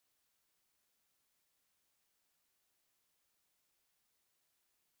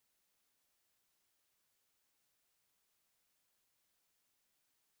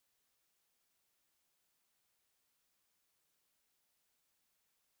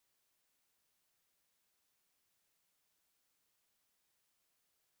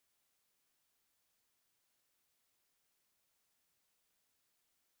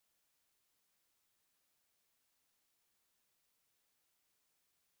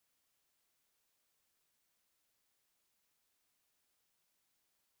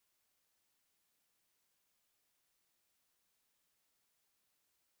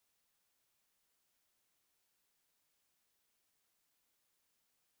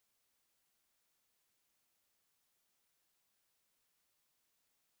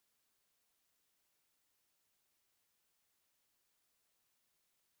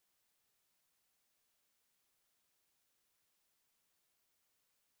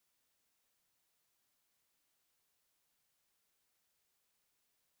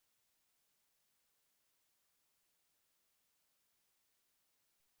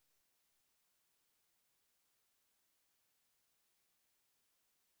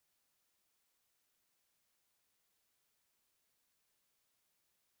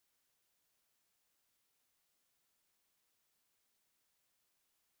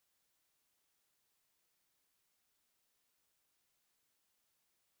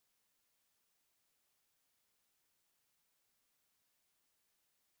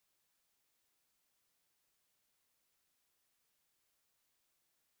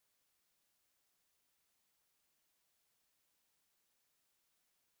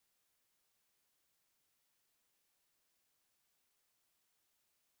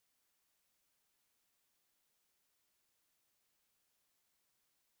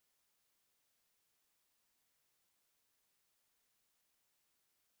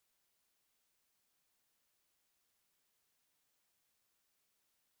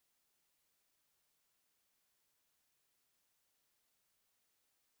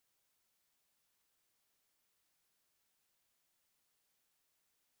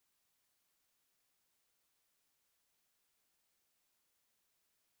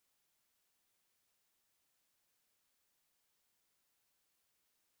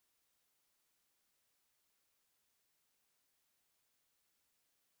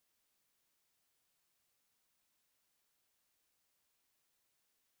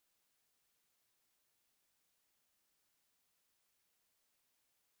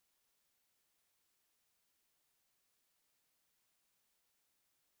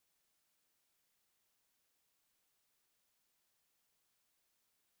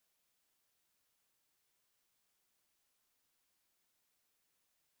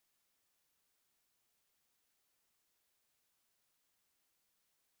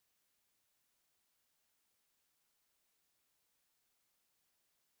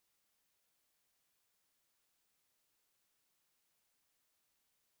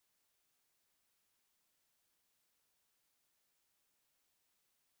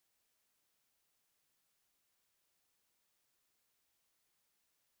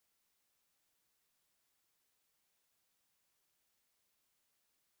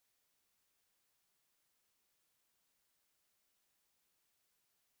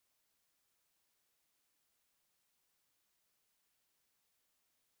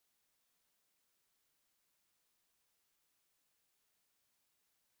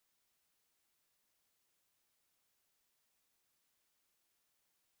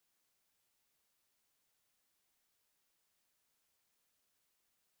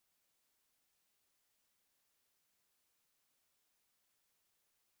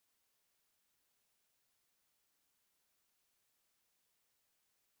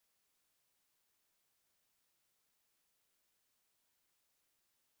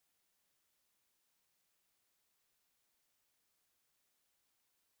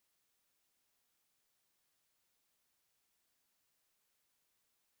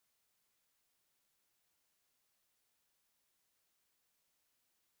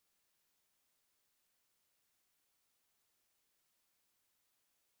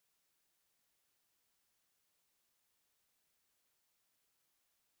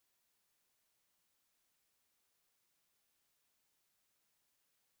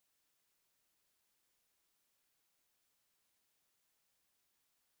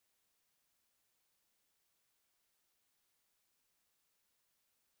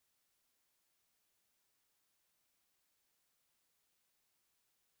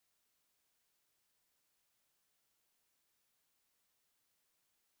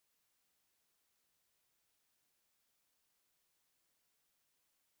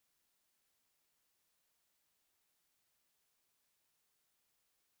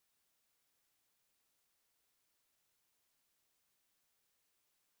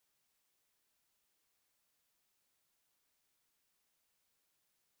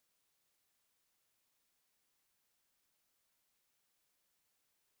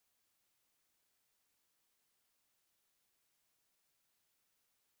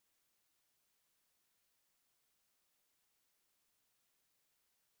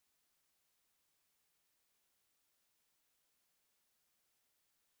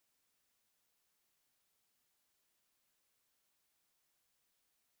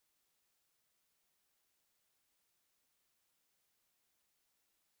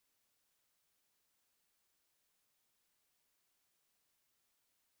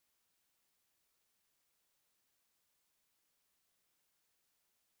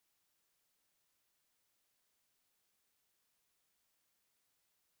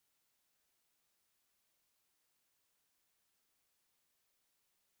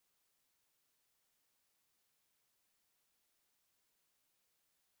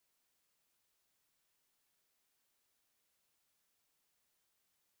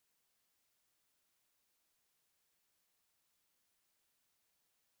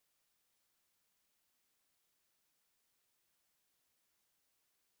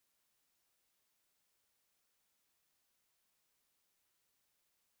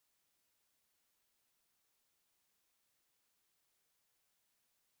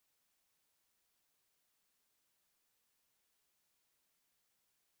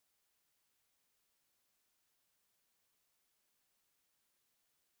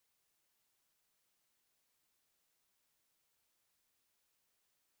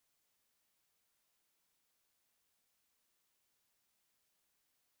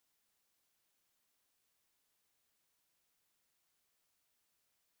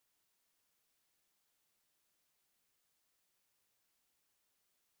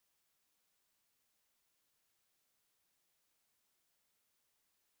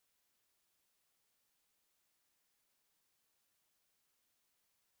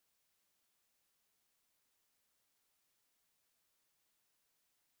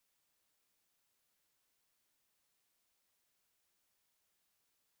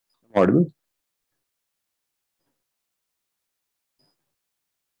Audible?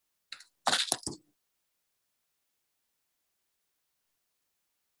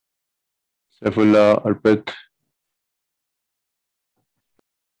 Saifullah, Arpit.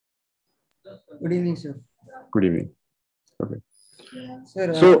 Good evening, sir. Good evening. Okay.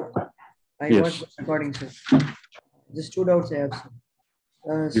 Sir, So, I yes. watched the recording, sir. Just two doubts I have, sir.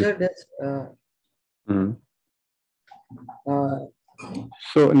 Yes. Sir, that's Mhm. the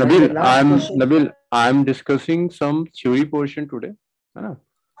So, Nabil, last question. I'm discussing some theory portion today. है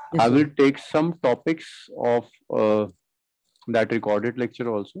Yes, I sir. will take some topics of that recorded lecture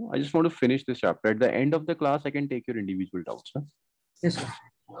also. I just want to finish this chapter. At the end of the class, I can take your individual doubts. Huh? Yes, sir.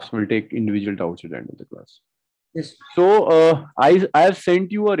 So we'll take individual doubts at the end of the class. Yes. So, I have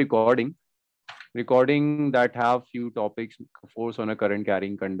sent you a recording that have few topics: force on a current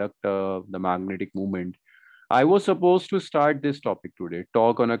carrying conductor, the magnetic moment. I was supposed to start this topic today,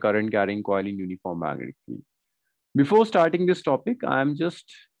 talk on a current carrying coil in uniform magnetic field. Before starting this topic, I am just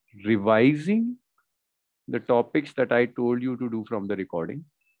revising the topics that I told you to do from the recording.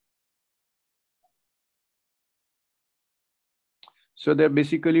 So there are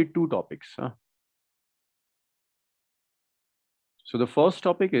basically two topics. So the first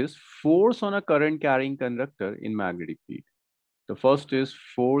topic is force on a current carrying conductor in magnetic field. The first is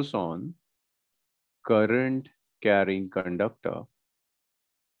force on current carrying conductor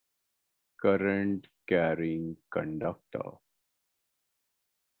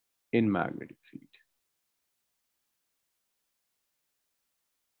in magnetic field.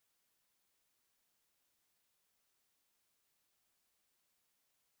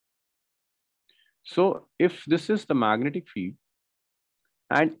 So if this is the magnetic field,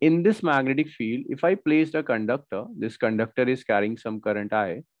 and in this magnetic field, if I placed a conductor, this conductor is carrying some current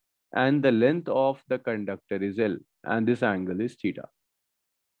I, and the length of the conductor is L, and this angle is theta.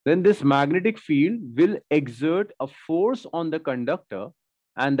 Then this magnetic field will exert a force on the conductor,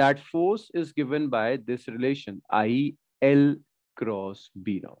 and that force is given by this relation I L cross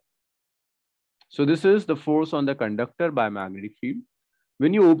B now. So this is the force on the conductor by magnetic field.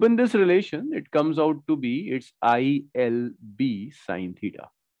 When you open this relation, it comes out to be it's ILB sine theta.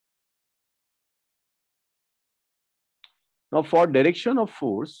 Now for direction of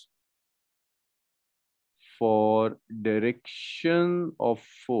force,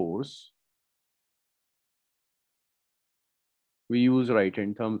 we use right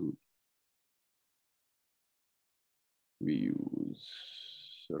hand thumb rule. We use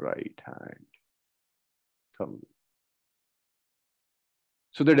right hand thumb rule.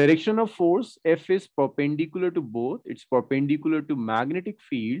 So the direction of force F is perpendicular to both. It's perpendicular to magnetic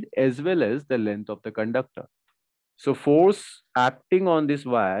field as well as the length of the conductor. So force acting on this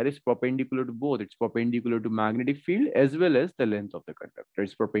wire is perpendicular to both. It's perpendicular to magnetic field as well as the length of the conductor.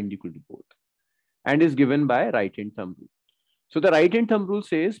 It's perpendicular to both and is given by right hand thumb rule. So the right hand thumb rule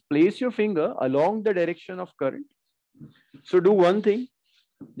says place your finger along the direction of current. So do one thing,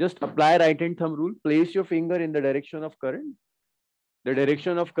 just apply right hand thumb rule, place your finger in the direction of current. The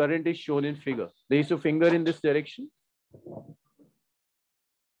direction of current is shown in figure. Place your finger in this direction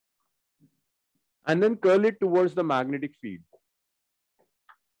and then curl it towards the magnetic field.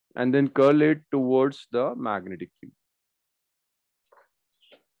 And then curl it towards the magnetic field.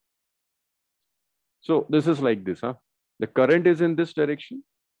 So this is like this. The current is in this direction.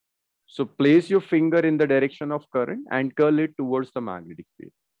 So place your finger in the direction of current and curl it towards the magnetic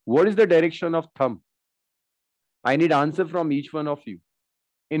field. What is the direction of thumb? I need answer from each one of you.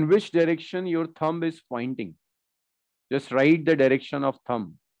 In which direction your thumb is pointing? Just write the direction of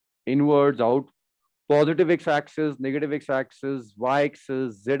thumb. Inwards, out, positive x-axis, negative x-axis,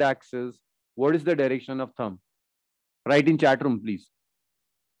 y-axis, z-axis. What is the direction of thumb? Write in chat room, please.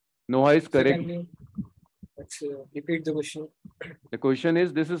 Noah is correct. Let's repeat the question. The question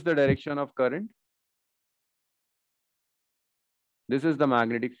is, this is the direction of current. This is the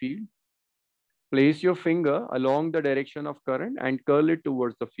magnetic field. Place your finger along the direction of current and curl it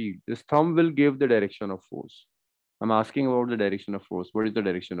towards the field. This thumb will give the direction of force. I'm asking about the direction of force. What is the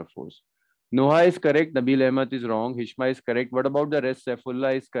direction of force? Noah is correct. Nabil Ahmed is wrong. Hishma is correct. What about the rest?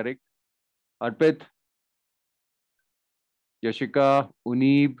 Saifullah is correct. Arpit, Yashika,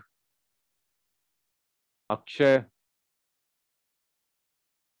 Uneeb, Akshay.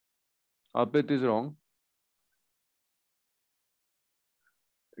 Arpit is wrong.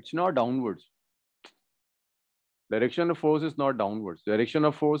 It's not downwards. Direction of force is not downwards. Direction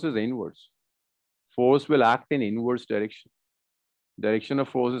of force is inwards. Force will act in inwards direction. Direction of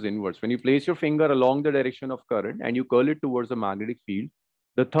force is inwards. When you place your finger along the direction of current and you curl it towards the magnetic field,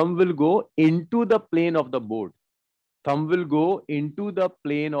 the thumb will go into the plane of the board. thumb will go into the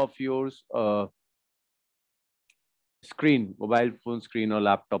plane of your screen, mobile phone screen or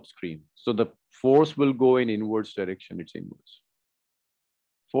laptop screen. So the force will go in inwards direction. It's inwards.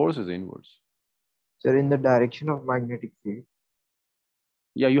 Force is inwards. Sir, in the direction of magnetic field.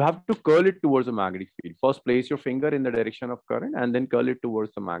 Yeah, you have to curl it towards the magnetic field. First, place your finger in the direction of current and then curl it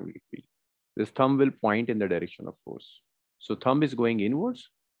towards the magnetic field. This thumb will point in the direction of force. So thumb is going inwards,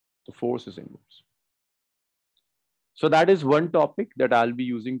 the force is inwards. So that is one topic that I'll be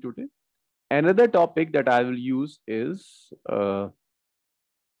using today. Another topic that I will use is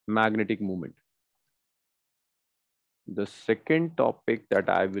magnetic moment. The second topic that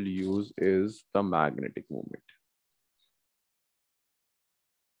I will use is the magnetic moment.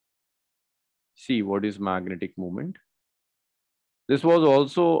 See, what is magnetic moment? This was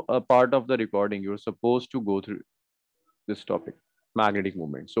also a part of the recording. You're supposed to go through this topic, magnetic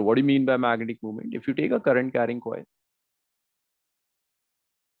moment. So what do you mean by magnetic moment? If you take a current carrying coil,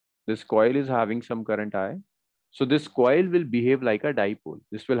 this coil is having some current I. So this coil will behave like a dipole.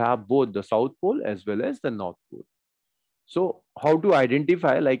 This will have both the south pole as well as the north pole. So how to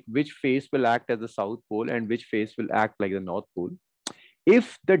identify like which face will act as the south pole and which face will act like the north pole?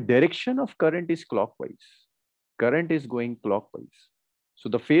 If the direction of current is clockwise, current is going clockwise, so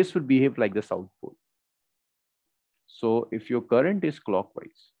the face will behave like the south pole. So if your current is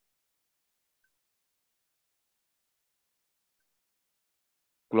clockwise,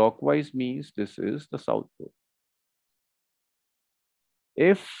 clockwise means this is the south pole.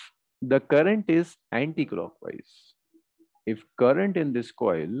 If the current is anti-clockwise, if current in this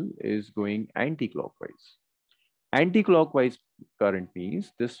coil is going anti-clockwise, anti-clockwise current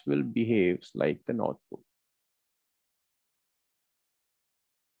means this will behave like the north pole.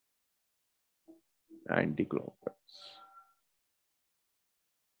 Anti-clockwise,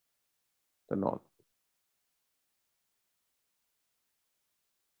 the north pole.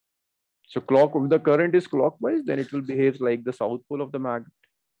 So if the current is clockwise, then it will behave like the south pole of the magnet.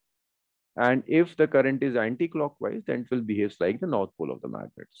 And if the current is anti-clockwise, then it will behave like the north pole of the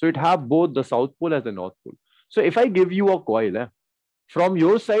magnet. So it have both the south pole as the north pole. So if I give you a coil, from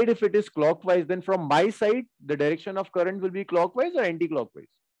your side, if it is clockwise, then from my side, the direction of current will be clockwise or anti-clockwise.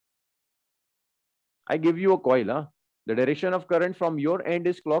 I give you a coil. The direction of current from your end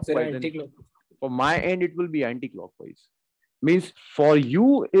is clockwise. And for my end, it will be anti-clockwise. Means for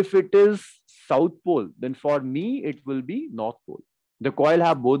you, if it is south pole, then for me, it will be north pole. The coil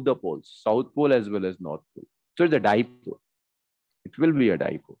have both the poles, south pole as well as north pole. So it's a dipole. It will be a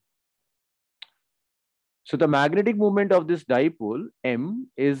dipole. So the magnetic moment of this dipole, M,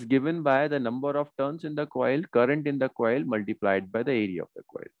 is given by the number of turns in the coil, current in the coil multiplied by the area of the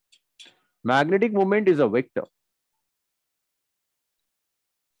coil. Magnetic moment is a vector.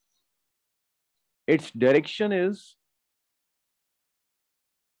 Its direction is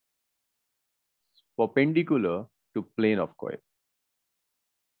perpendicular to plane of coil.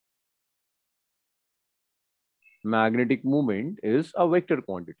 Magnetic moment is a vector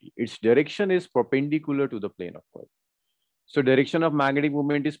quantity. Its direction is perpendicular to the plane of coil. So direction of magnetic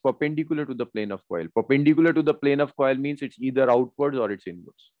moment is perpendicular to the plane of coil. Perpendicular to the plane of coil means it's either outwards or it's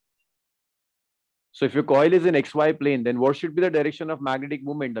inwards. So if your coil is in XY plane, then what should be the direction of magnetic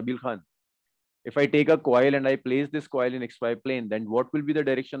moment, Nabil Khan? If I take a coil and I place this coil in XY plane, then what will be the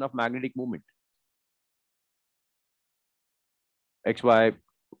direction of magnetic moment? XY.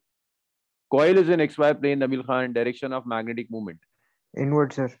 Coil is in XY plane, Nabil Khan, direction of magnetic moment.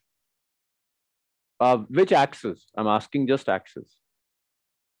 Inward, sir. Which axis? I'm asking just axis.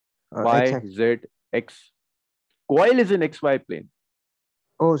 Y, X-axis. Z, X. Coil is in XY plane.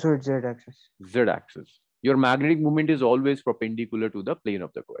 Oh, so it's Z-axis. Z-axis. Your magnetic moment is always perpendicular to the plane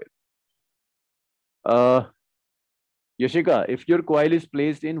of the coil. Yashika, if your coil is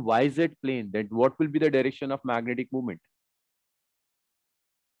placed in YZ plane, then what will be the direction of magnetic moment?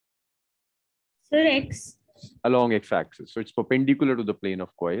 Sir, X. Along X-axis. So it's perpendicular to the plane of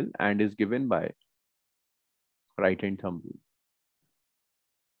coil and is given by right hand thumb rule.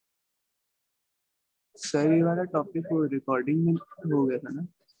 Sir ये वाला topic वो recording में हो गया था ना?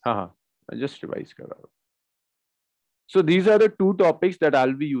 हाँ, just revise कर रहा हूँ. So these are the two topics that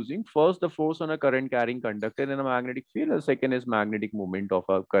I'll be using. First, the force on a current carrying conductor in a magnetic field. The second is magnetic moment of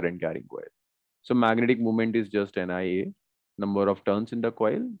a current carrying coil. So magnetic moment is just NIA, number of turns in the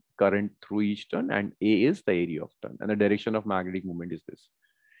coil, current through each turn, and A is the area of turn. And the direction of magnetic moment is this.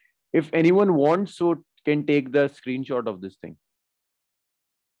 If anyone wants, so can take the screenshot of this thing.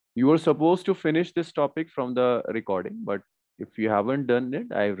 You were supposed to finish this topic from the recording, but if you haven't done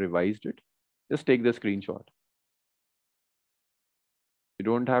it, I've revised it. Just take the screenshot. You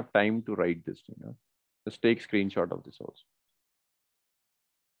don't have time to write this thing. Just take screenshot of this also.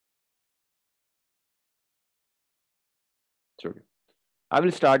 It's okay. I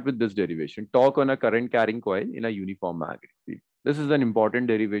will start with this derivation. Torque on a current carrying coil in a uniform magnetic field. This is an important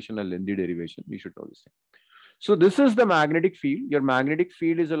derivation, a lengthy derivation. We should know this thing. So this is the magnetic field. Your magnetic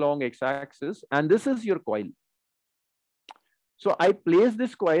field is along x-axis, and this is your coil. So I place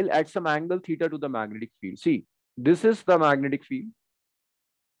this coil at some angle theta to the magnetic field. See, this is the magnetic field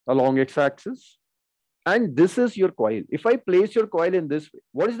along x-axis, and this is your coil. If I place your coil in this way,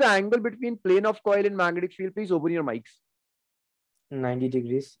 what is the angle between plane of coil and magnetic field? Please open your mics. 90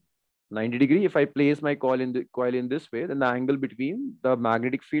 degrees. 90 degree. If I place my coil in this way, then the angle between the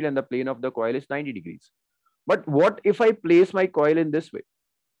magnetic field and the plane of the coil is 90 degrees. But what if I place my coil in this way?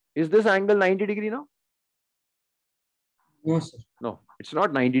 Is this angle 90 degree now? No, sir. No, it's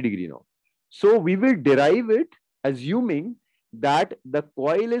not 90 degree now. So we will derive it assuming that the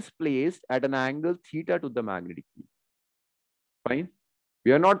coil is placed at an angle theta to the magnetic field. Fine.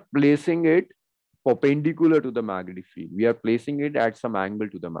 We are not placing it perpendicular to the magnetic field. We are placing it at some angle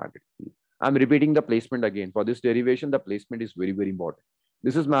to the magnetic field. I'm repeating the placement again. For this derivation, the placement is very, very important.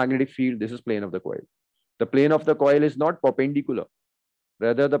 This is magnetic field. This is plane of the coil. The plane of the coil is not perpendicular.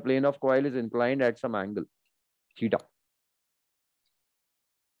 Rather, the plane of coil is inclined at some angle, theta.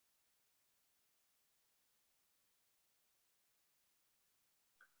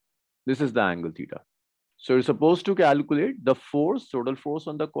 This is the angle theta. So you're supposed to calculate the force, total force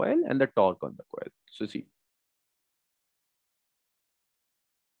on the coil and the torque on the coil. So see.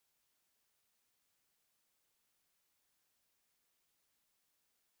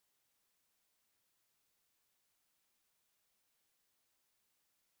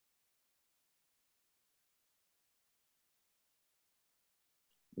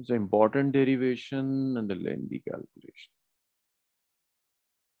 It's an important derivation and the lengthy calculation.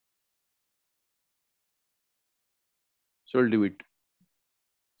 So we'll do it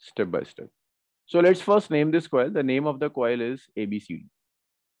step by step. So let's first name this coil. The name of the coil is ABCD.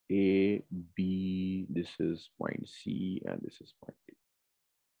 A, B, this is point C, and this is point D.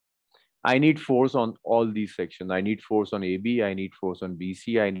 I need force on all these sections. I need force on AB, I need force on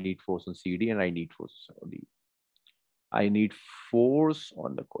BC, I need force on CD, and I need force on D. I need force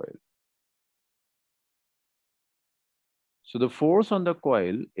on the coil. So the force on the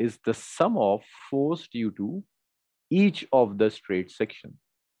coil is the sum of force due to each of the straight section.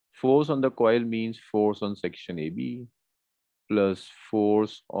 Force on the coil means force on section AB plus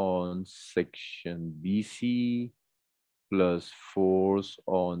force on section BC plus force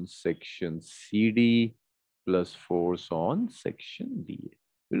on section CD plus force on section DA.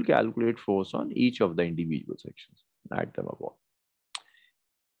 We'll calculate force on each of the individual sections. Add them above.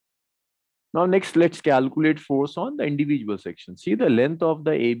 Now next, let's calculate force on the individual sections. See, the length of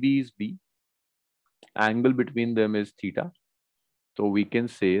the AB is B. Angle between them is theta. So we can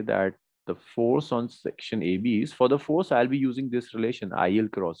say that the force on section AB is, for the force, I'll be using this relation IL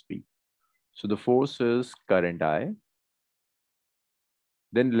cross B. So the force is current I.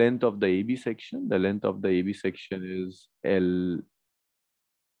 Then length of the AB section. The length of the AB section is LAB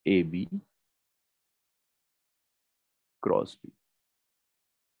cross B.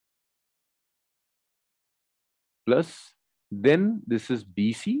 Plus, then this is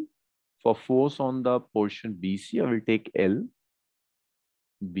BC. For force on the portion BC, I will take L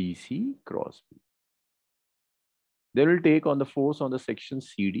BC cross B. Then we'll take on the force on the section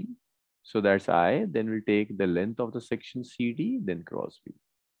CD. So that's I. Then we'll take the length of the section CD, then cross B.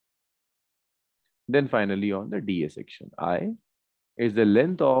 Then finally on the DA section, I is the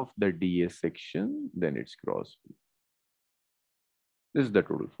length of the DA section, then it's cross B. This is the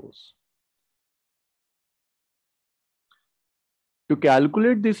total force. To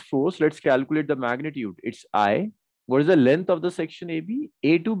calculate this force, let's calculate the magnitude. It's I. What is the length of the section AB?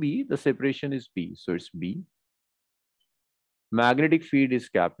 A to B, the separation is B. So it's B. Magnetic field is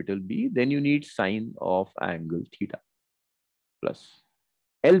capital B. Then you need sine of angle theta plus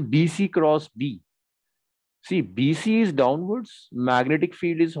LBC cross B. See, BC is downwards. Magnetic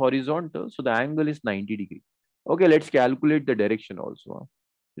field is horizontal. So the angle is 90 degree. Okay, let's calculate the direction also.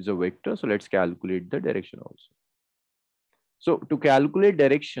 It's a vector. So let's calculate the direction also. So to calculate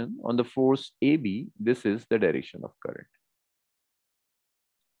direction on the force AB, this is the direction of current.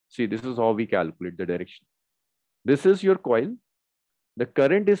 See, this is how we calculate the direction. This is your coil. The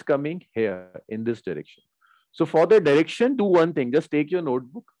current is coming here in this direction. So for the direction, do one thing. Just take your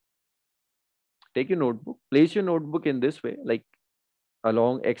notebook. Take your notebook. Place your notebook in this way, like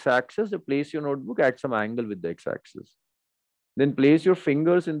along x-axis. You place your notebook at some angle with the x-axis. Then place your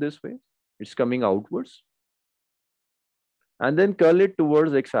fingers in this way. It's coming outwards. and then curl it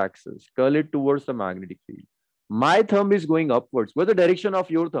towards x-axis, curl it towards the magnetic field. My thumb is going upwards. What's the direction of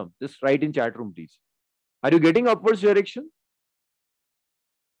your thumb? Just write in chat room, please. Are you getting upwards direction?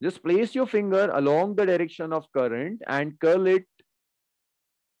 Just place your finger along the direction of current and curl it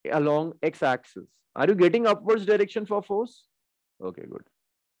along x-axis. Are you getting upwards direction for force? Okay, good.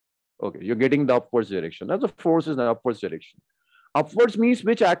 Okay, you're getting the upwards direction. Now the force is the upwards direction. Upwards means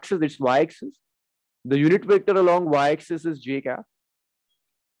which axis? It's y-axis. The unit vector along y-axis is j cap.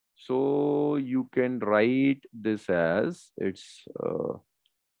 So you can write this as it's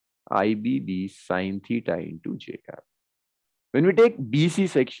IBB sine theta into j cap. When we take BC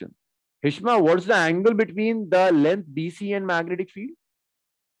section, Hishma, what's the angle between the length BC and magnetic field?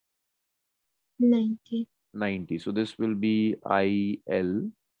 90. 90. So this will be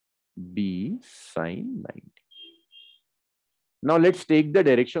ILB sine 90. Now let's take the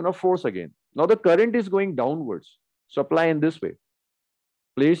direction of force again. Now the current is going downwards. So apply in this way.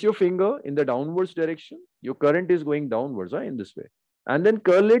 Place your finger in the downwards direction. Your current is going downwards in this way. And then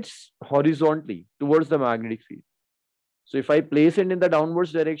curl it horizontally towards the magnetic field. So if I place it in the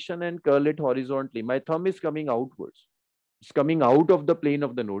downwards direction and curl it horizontally, my thumb is coming outwards. It's coming out of the plane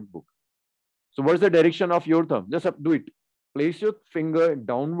of the notebook. So what's the direction of your thumb? Just do it. Place your finger in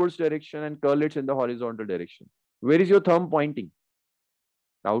downwards direction and curl it in the horizontal direction. Where is your thumb pointing?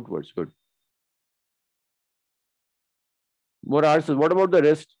 Outwards. Good. More answers. What about the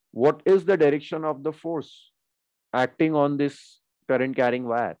rest? What is the direction of the force acting on this current carrying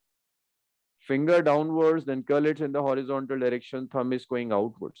wire? Finger downwards, then curl it in the horizontal direction. Thumb is going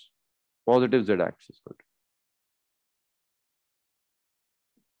outwards. Positive Z axis. Good.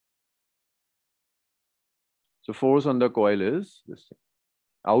 So force on the coil is this thing.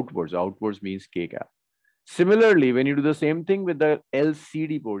 Outwards. Outwards means K cap. Similarly, when you do the same thing with the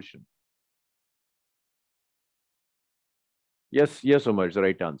LCD portion. Yes, Umar, it's the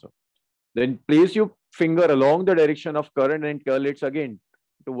right answer. Then place your finger along the direction of current and curl it again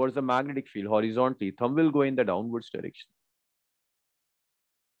towards the magnetic field horizontally. Thumb will go in the downwards direction.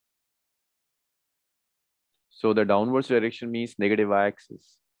 So the downwards direction means negative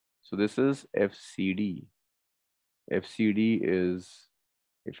y-axis. So this is FCD. FCD is,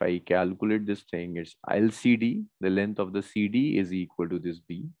 if I calculate this thing, it's LCD. The length of the CD is equal to this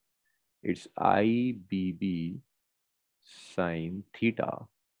B. It's IBB sine theta.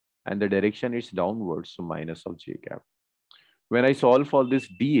 And the direction is downwards, so minus of j cap. When I solve for this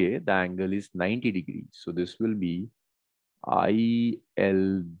dA, the angle is 90 degrees. So this will be ILB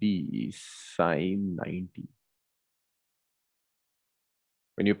sine 90.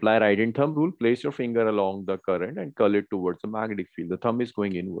 When you apply right hand thumb rule, place your finger along the current and curl it towards the magnetic field. The thumb is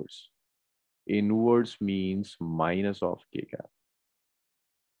going inwards. Inwards means minus of K cap.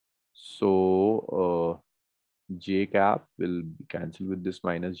 So J cap will cancel with this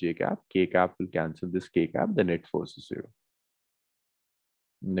minus J cap. K cap will cancel this K cap. The net force is 0.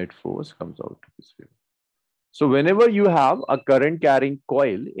 Net force comes out to be 0. So whenever you have a current carrying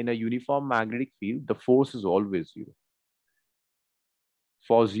coil in a uniform magnetic field, the force is always 0.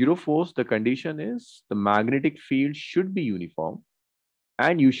 For 0 force, the condition is the magnetic field should be uniform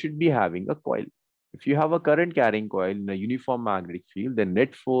and you should be having a coil. If you have a current carrying coil in a uniform magnetic field, the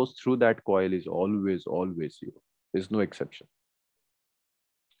net force through that coil is always 0. There's no exception.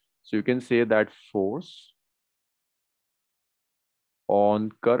 So you can say that force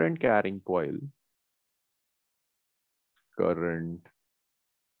on current carrying coil, current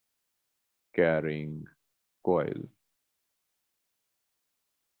carrying coil,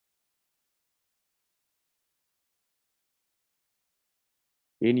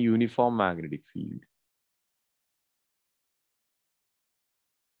 in uniform magnetic field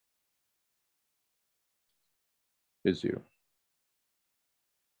is 0.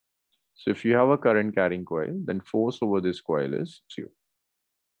 So if you have a current carrying coil, then force over this coil is 0.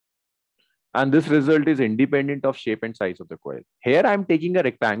 And this result is independent of shape and size of the coil. Here I'm taking a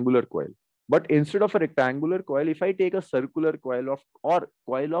rectangular coil, but instead of a rectangular coil, if I take a circular coil or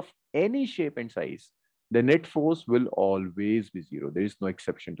coil of any shape and size, the net force will always be 0. There is no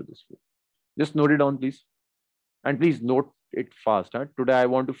exception to this rule. Just note it down, please. And please note it fast. Today I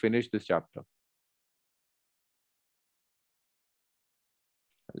want to finish this chapter.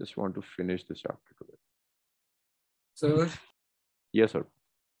 I just want to finish this chapter today. Sir, Yes, sir.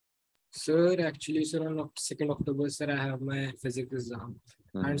 sir, actually, sir, on 2nd October, sir, I have my physics exam.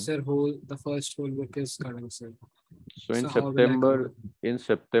 And sir, the first whole book is coming, sir. So in So how will I cover?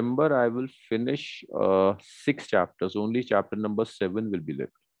 September, I will finish 6 chapters. Only chapter number 7 will be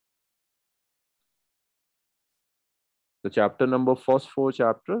left. The chapter number first 4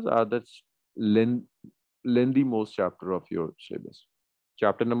 chapters are the lengthy most chapter of your syllabus.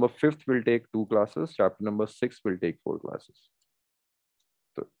 Chapter number 5th will take 2 classes. Chapter number 6 will take 4 classes.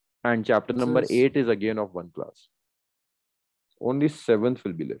 So, and chapter number 8 is again of 1 class. Only 7th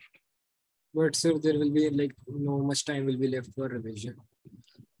will be left. But sir, there will be like no much time will be left for revision.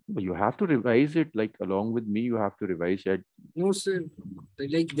 But you have to revise it, like along with me, you have to revise it. No, sir.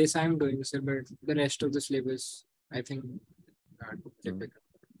 Like this I'm doing, sir, but the rest of the syllabus, I think, difficult.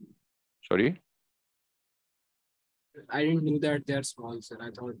 Sorry? I didn't know that they are small, sir. I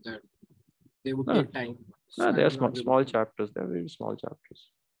thought that they would No. take time. So No, I they are will not be small able to- chapters. They are very small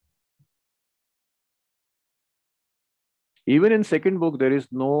chapters. Even in second book, there is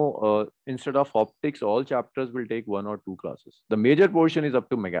no, instead of optics, all chapters will take 1 or 2 classes. The major portion is up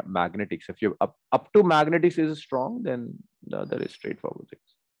to magnetics. If you up to magnetics is strong, then the other is straightforward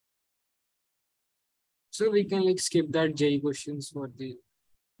things. So we can like skip that JE questions for the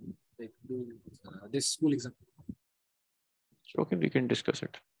like this school exam. Okay, we can discuss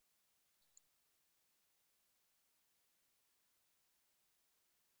it.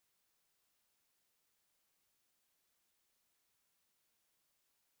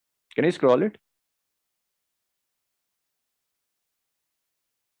 Can you scroll it?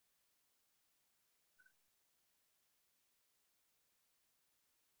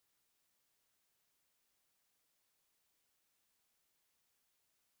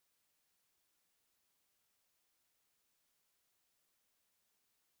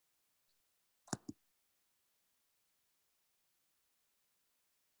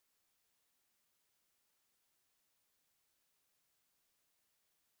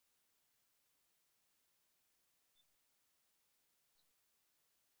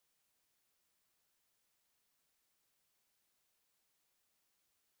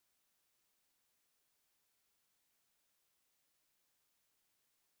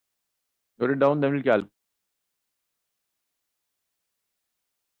 Note it down, then we'll calculate.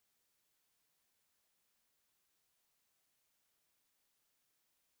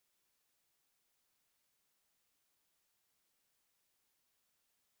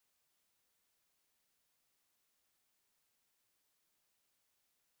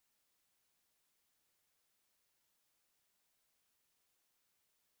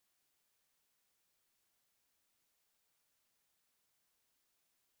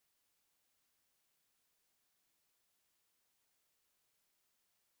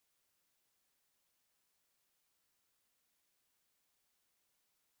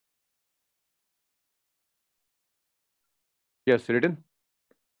 Yes, written.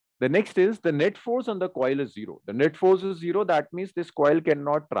 The next is the net force on the coil is 0. The net force is 0. That means this coil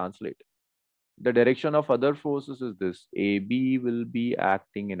cannot translate. The direction of other forces is this. AB will be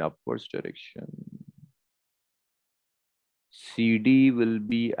acting in upwards direction. CD will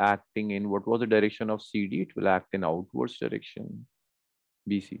be acting in, what was the direction of CD? It will act in outwards direction.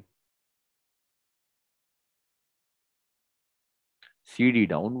 BC. CD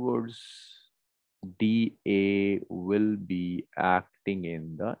downwards. DA will be acting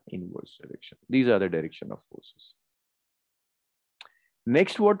in the inverse direction. These are the direction of forces.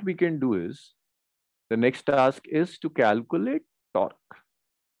 Next, what we can do is, the next task is to calculate torque.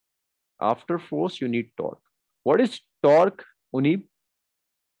 After force, you need torque. What is torque, Unib?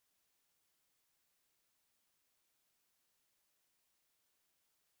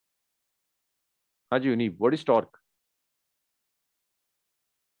 Haji Unib, what is torque?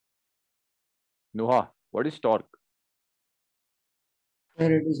 Noha, what is torque? Sir,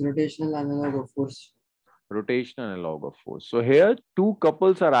 it is rotational analog of force. Rotational analog of force. So here, 2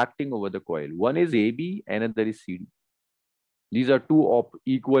 couples are acting over the coil. One is AB, another is CD. These are 2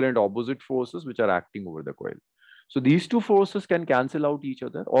 equal and opposite forces which are acting over the coil. So these 2 forces can cancel out each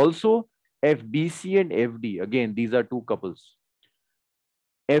other. Also, FBC and FD, again, these are 2 couples.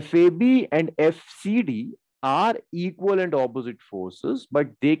 FAB and FCD are equal and opposite forces, but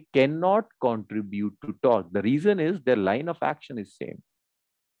they cannot contribute to torque. The reason is their line of action is same.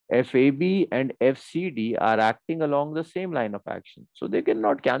 FAB and FCD are acting along the same line of action, so they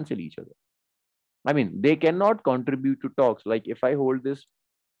cannot cancel each other. I mean, they cannot contribute to torque. Like if I hold this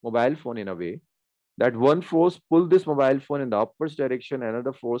mobile phone in a way that one force pull this mobile phone in the upwards direction,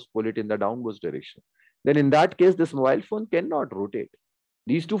 another force pull it in the downwards direction, then in that case, this mobile phone cannot rotate.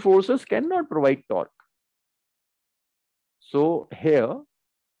 These 2 forces cannot provide torque. So here,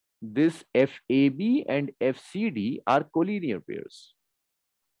 this FAB and FCD are collinear pairs.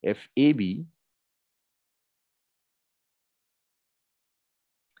 FAB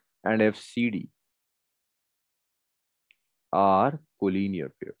and FCD are collinear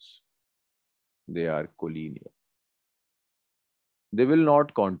pairs. They are collinear. They will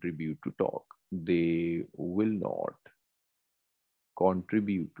not contribute to torque. they will not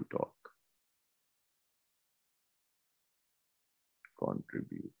contribute to torque.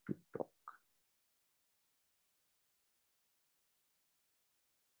 Contribute to torque.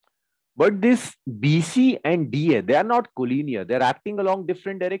 But this BC and DA, they are not collinear. They're acting along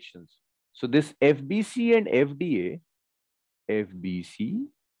different directions. So this FBC and FDA, FBC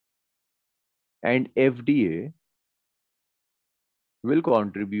and FDA will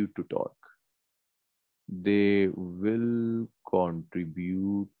contribute to torque. They will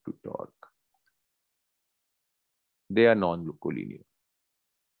contribute to torque. They are non-collinear.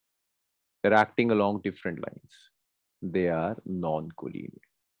 They're acting along different lines. They are non-collinear.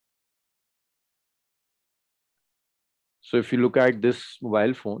 So if you look at this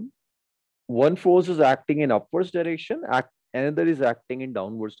mobile phone, one force is acting in upwards direction, another is acting in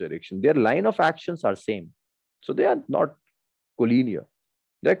downwards direction. Their line of actions are same. So they are not collinear.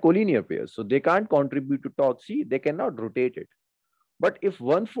 They're collinear pairs. So they can't contribute to torque. See, they cannot rotate it. But if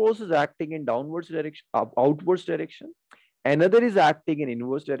one force is acting in downwards direction, outwards direction, another is acting in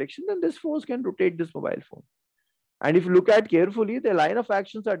inverse direction, then this force can rotate this mobile phone. And if you look at carefully, the line of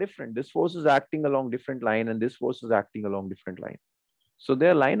actions are different. This force is acting along different line and this force is acting along different line. So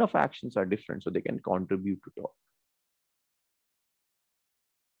their line of actions are different, so they can contribute to torque.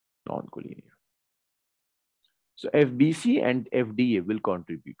 Non-collinear. So FBC and FDA will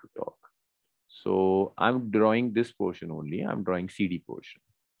contribute to torque. So I'm drawing this portion only. I'm drawing CD portion.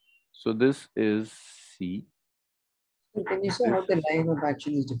 So this is C. So can you say how the line of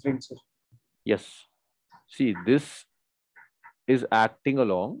action is different, sir? Yes. See, this is acting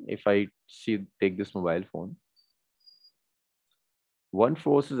along. If I take this mobile phone, one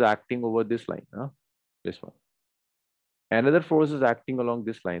force is acting over this line, this one. Another force is acting along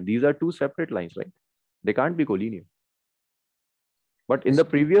this line. These are two separate lines, right? They can't be collinear. But in the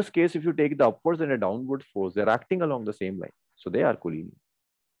previous case, if you take the upwards and a downward force, they're acting along the same line. So they are collinear.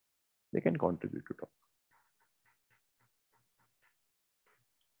 They can contribute to torque.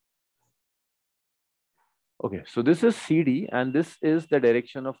 Okay, so this is CD and this is the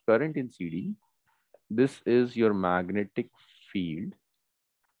direction of current in CD. This is your magnetic field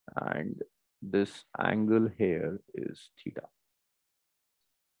and this angle here is theta.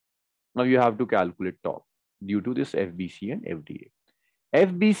 Now you have to calculate torque due to this FBC and FDA.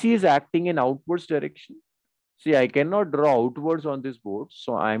 FBC is acting in outwards direction. See, I cannot draw outwards on this board,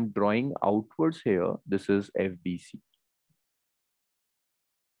 so I'm drawing outwards here. This is FBC.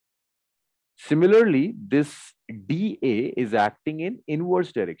 Similarly, this DA is acting in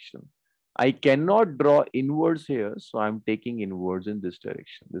inverse direction. I cannot draw inwards here, so I'm taking inwards in this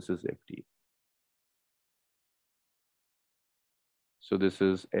direction. This is FDA. So this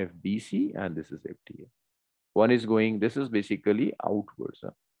is FBC and this is FDA. One is going, this is basically outwards,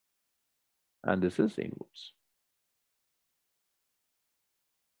 and this is inwards.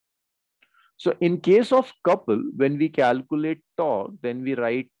 So in case of couple, when we calculate torque, then we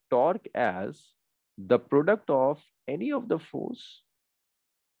write torque as the product of any of the force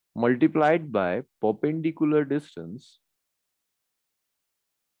multiplied by perpendicular distance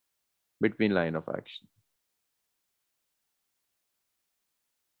between line of action.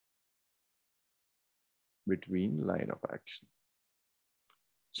 Between line of action.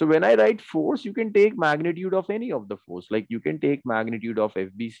 So when I write force, you can take magnitude of any of the force. Like you can take magnitude of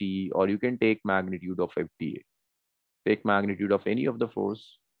FBC or you can take magnitude of FDA. Take magnitude of any of the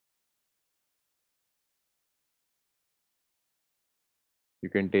force. You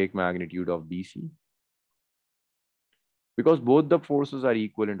can take magnitude of BC. Because both the forces are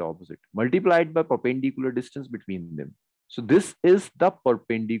equal and opposite. Multiplied by perpendicular distance between them. So this is the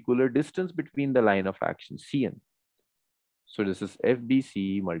perpendicular distance between the line of action, CN. So this is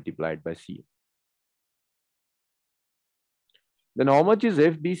FBC multiplied by CN. Then how much is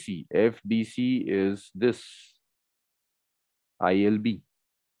FBC? FBC is this, ILB.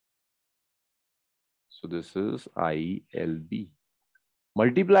 So this is ILB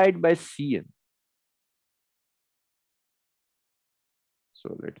multiplied by CN.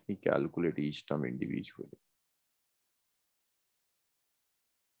 So let me calculate each term individually.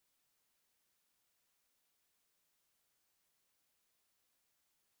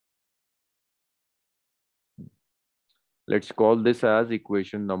 Let's call this as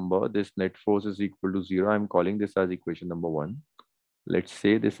equation number. This net force is equal to 0. I'm calling this as equation number 1. Let's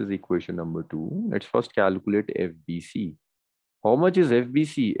say this is equation number 2. Let's first calculate FBC. How much is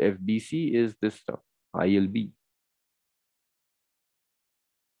FBC? FBC is this stuff, ILB.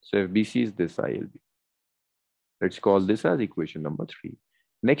 So FBC is this ILB. Let's call this as equation number 3.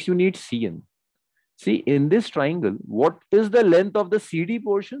 Next, you need CN. See, in this triangle, what is the length of the CD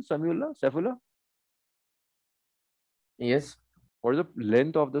portion, Saifullah? Yes. What is the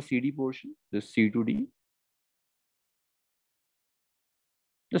length of the CD portion, this C to D?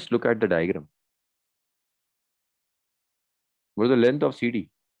 Just look at the diagram. What is the length of CD?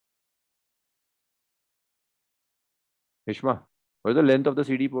 Ishma, what is the length of the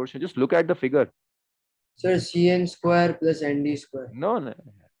CD portion? Just look at the figure. Sir, Cn square plus Nd square. No, no.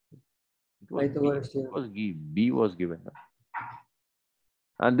 Pythagoras theorem. B was given.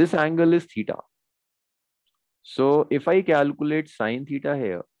 And this angle is theta. So if I calculate sine theta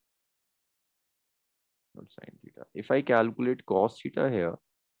here, not sine theta, if I calculate cos theta here,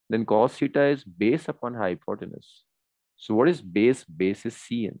 then cos theta is base upon hypotenuse. So what is base? Base is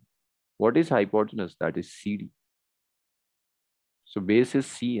Cn. What is hypotenuse? That is CD. So base is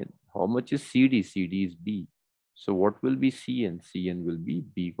Cn. How much is CD? CD is B. So what will be Cn? Cn will be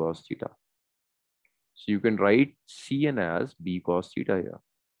B cos theta. So you can write Cn as B cos theta here.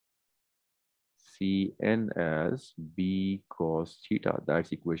 Cn as B cos theta.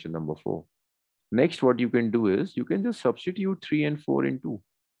 That's equation number 4. Next, what you can do is you can just substitute 3 and 4 in 2.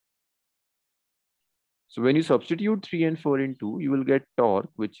 So when you substitute 3 and 4 in 2, you will get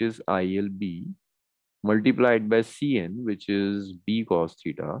torque, which is ILB, multiplied by Cn, which is B cos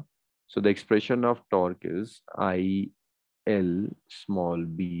theta. So the expression of torque is IL small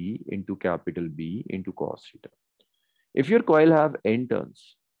b into capital B into cos theta. If your coil have n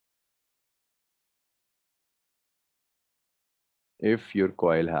turns,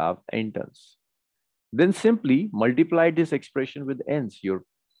 then simply multiply this expression with n's. Your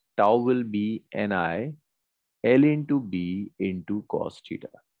tau will be Ni L into B into cos theta.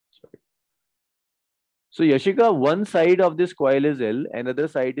 Sorry. So Yashika, one side of this coil is L, another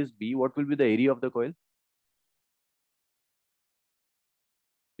side is B. What will be the area of the coil?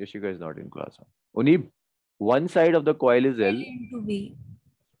 Yashika is not in class. Unib, one side of the coil is L. into B.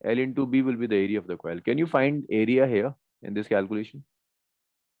 L into B will be the area of the coil. Can you find area here in this calculation?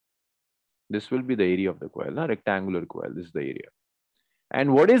 This will be the area of the coil, rectangular coil. This is the area.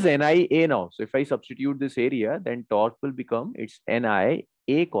 And what is NIA now? So if I substitute this area, then torque will become, it's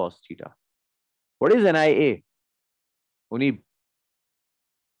NIA cos theta. What is NIA? Unib,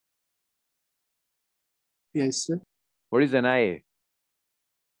 Yes, sir. what is NIA?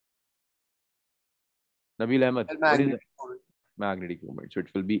 Nabil Ahmed, what is Magnetic moment. magnetic moment? So it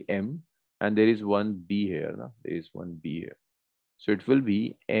will be M, and there is one B here. No? There is one B here. So it will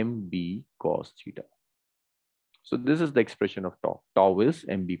be MB cos theta. So this is the expression of tau. Tau is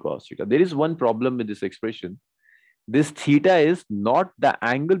MB cos theta. There is one problem with this expression. This theta is not the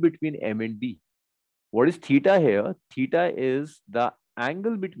angle between M and B. What is theta here? Theta is the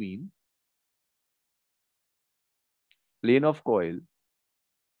angle between plane of coil,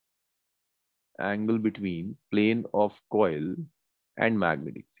 and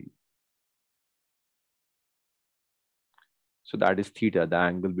magnetic field. So that is theta, the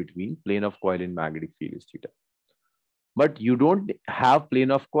angle between plane of coil and magnetic field is theta. But you don't have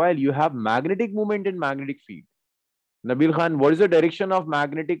plane of coil, you have magnetic moment and magnetic field. Nabil Khan, what is the direction of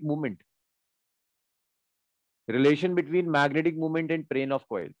magnetic moment? Relation between magnetic moment and plane of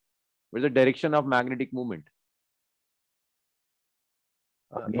coil. What is the direction of magnetic moment?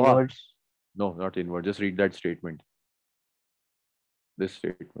 Inwards. No, not inward. Just read that statement. This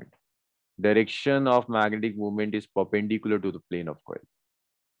statement. Direction of magnetic moment is perpendicular to the plane of coil.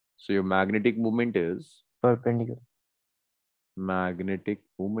 So your magnetic moment is Perpendicular.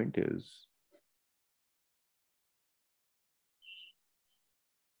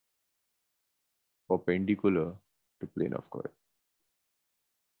 Perpendicular to plane of coil.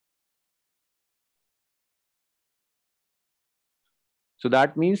 So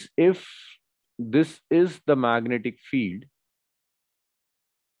that means if this is the magnetic field,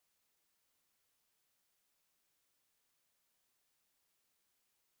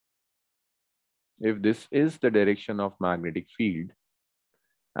 if this is the direction of magnetic field,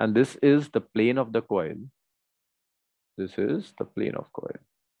 and this is the plane of the coil, this is the plane of coil,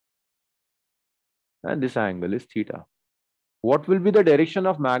 and this angle is theta. What will be the direction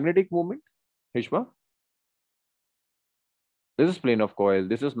of magnetic moment, Hishma? This is plane of coil,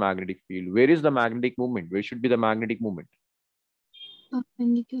 this is magnetic field. Where is the magnetic moment? Where should be the magnetic moment?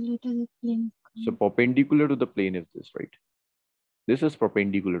 Perpendicular to the plane. So perpendicular to the plane is this, right? This is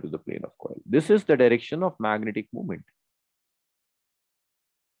perpendicular to the plane of coil. This is the direction of magnetic moment.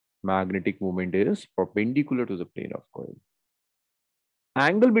 Magnetic moment is perpendicular to the plane of coil.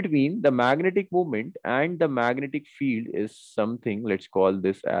 Angle between the magnetic moment and the magnetic field is something, let's call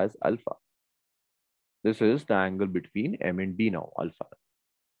this as alpha. This is the angle between M and B now, alpha.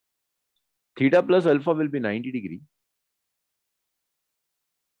 Theta plus alpha will be 90 degree.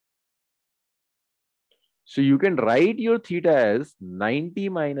 So you can write your theta as 90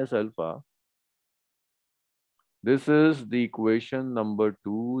 minus alpha. This is the equation number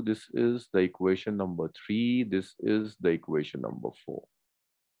 2. This is the equation number 3. This is the equation number 4.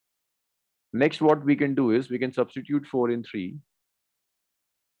 Next, what we can do is we can substitute 4 in 3.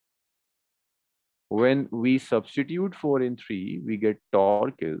 When we substitute 4 in 3, we get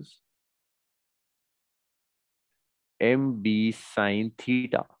torque is MB sine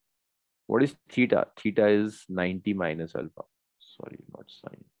theta. What is theta? Theta is 90 minus alpha. Sorry, not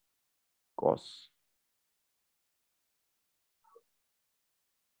sine. Cos.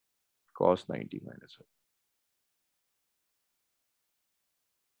 Cos 90 minus alpha.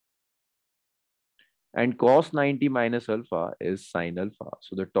 And cos 90 minus alpha is sine alpha.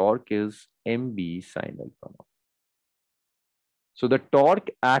 So the torque is MB sine alpha now. So the torque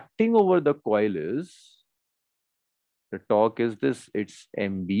acting over the coil is, the torque is this, it's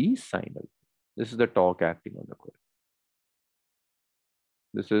MB sine alpha. This is the torque acting on the coil.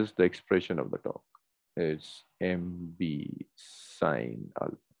 This is the expression of the torque. It's MB sine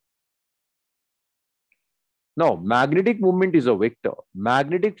alpha. Now, magnetic moment is a vector.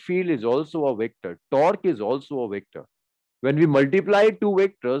 Magnetic field is also a vector. Torque is also a vector. When we multiply two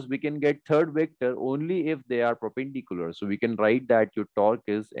vectors, we can get third vector only if they are perpendicular. So we can write that your torque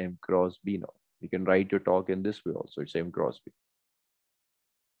is M cross B now. We can write your torque in this way also. It's M cross B.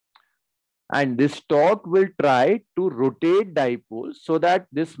 And this torque will try to rotate dipole so that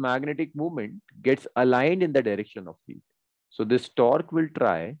this magnetic moment gets aligned in the direction of field. So this torque will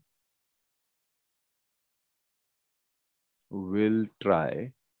try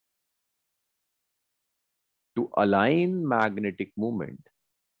to align magnetic moment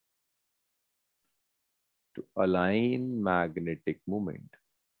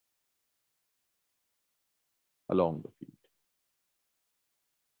along the field.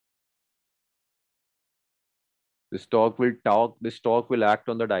 This torque will act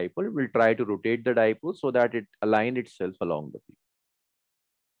on the dipole. It will try to rotate the dipole so that it align itself along the field.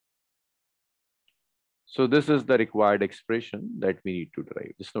 So this is the required expression that we need to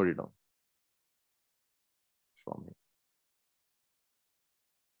derive. Just note it down from here.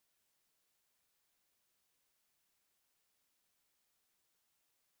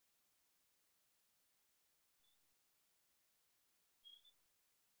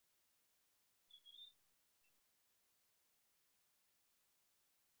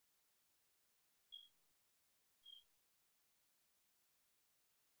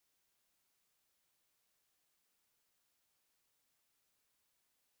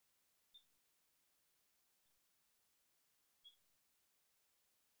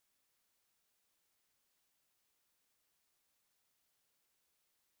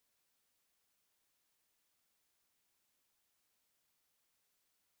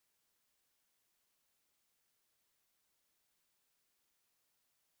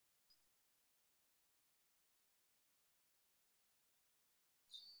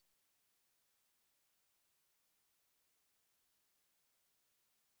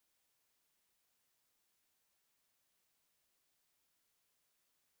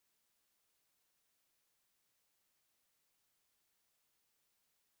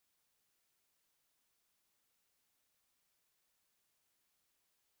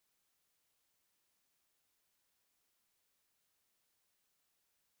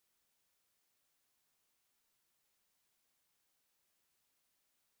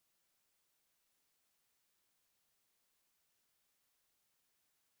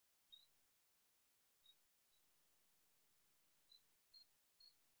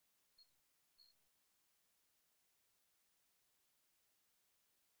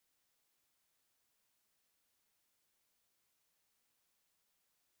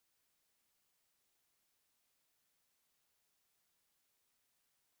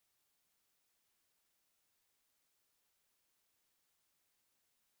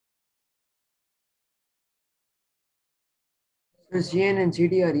 So CN and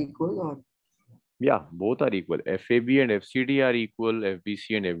CD are equal, or Yeah, both are equal. FAB and FCD are equal.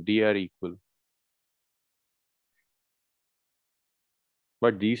 FBC and FD are equal.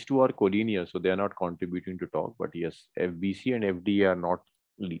 But these two are collinear, so they are not contributing to torque. But yes, FBC and FD are not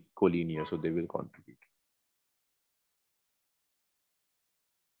collinear, so they will contribute.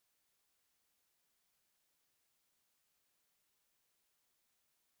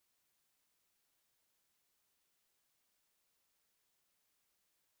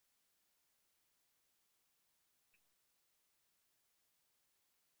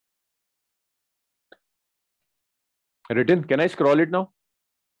 Written, can I scroll it now?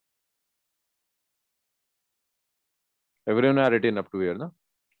 Everyone are written up to here, no?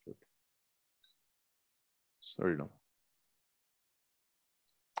 Sorry, no.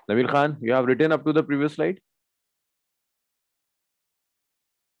 Nabil Khan, you have written up to the previous slide?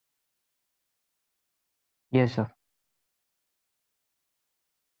 Yes, sir.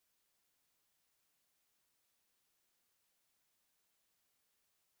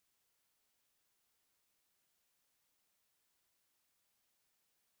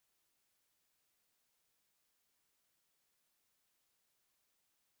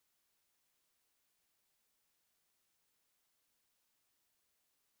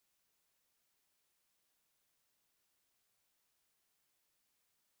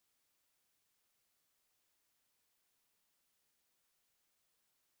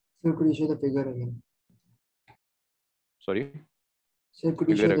 Sir, could you show the figure again? Sorry, Sir, could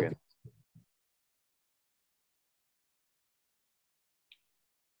you show figure the again.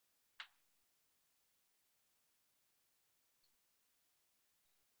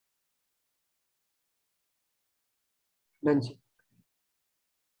 Done, sir.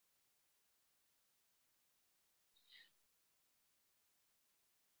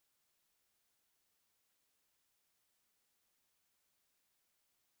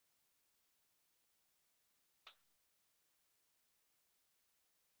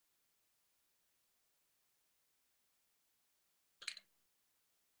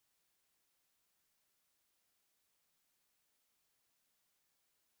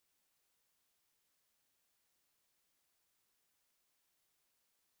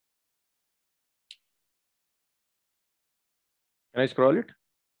 Can I scroll it?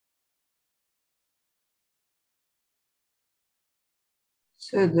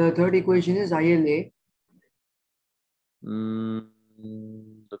 Sir, the third equation is ILA.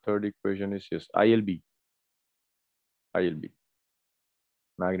 The third equation is yes, ILB. ILB,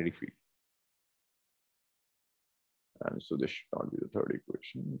 magnetic field. And so this should not be the third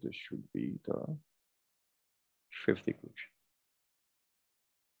equation. This should be the fifth equation.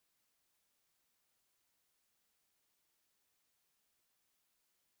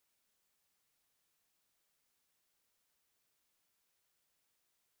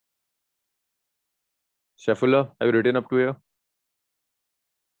 Shafula, have you written up to here?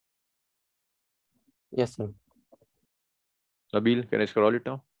 Yes, sir. Nabil, can I scroll it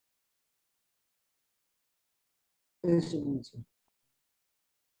now? Yes, sir.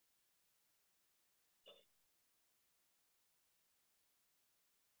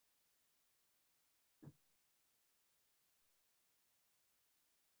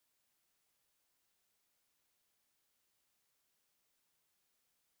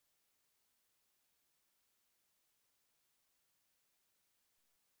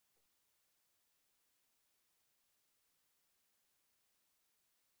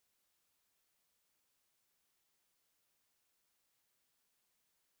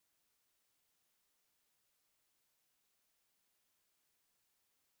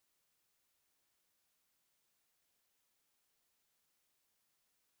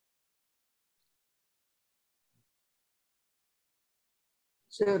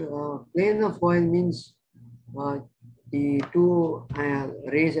 Sir, plane of coil means the two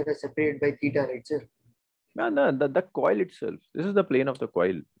rays that are separated by theta, right, sir? No, the coil itself. This is the plane of the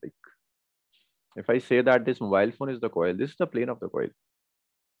coil. Like, if I say that this mobile phone is the coil, this is the plane of the coil.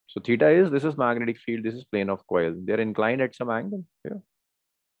 So theta is, this is magnetic field, this is plane of coil. They're inclined at some angle. Yeah.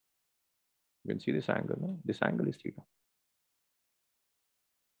 You can see this angle. No? This angle is theta.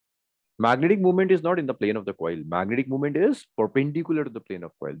 Magnetic moment is not in the plane of the coil. Magnetic moment is perpendicular to the plane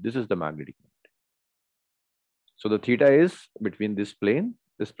of coil. This is the magnetic moment. So the theta is between this plane.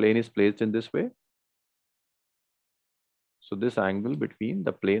 This plane is placed in this way. So this angle between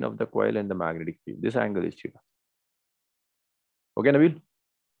the plane of the coil and the magnetic field, this angle is theta. Okay, Nabil?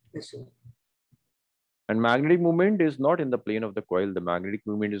 Yes, sir. And magnetic moment is not in the plane of the coil. The magnetic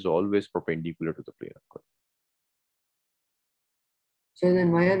moment is always perpendicular to the plane of coil. So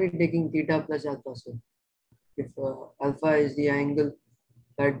then why are we taking theta plus alpha, sir? If alpha is the angle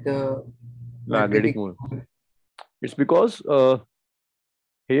that the Magnetic moment. It's because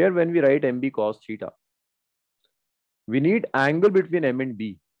here when we write MB cos theta, we need angle between M and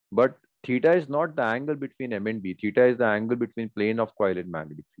B, but theta is not the angle between M and B. Theta is the angle between plane of coil and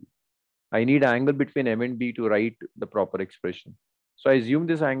magnetic field. I need angle between M and B to write the proper expression. So I assume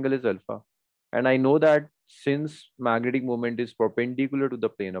this angle is alpha. And I know that since magnetic moment is perpendicular to the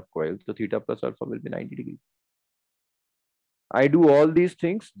plane of coil, so theta plus alpha will be 90 degrees. I do all these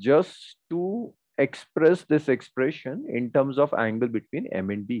things just to express this expression in terms of angle between M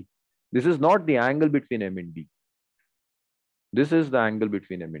and B. This is not the angle between M and B. This is the angle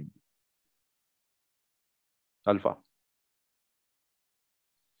between M and B. Alpha.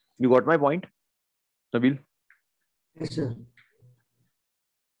 You got my point, Nabil? Yes, sir.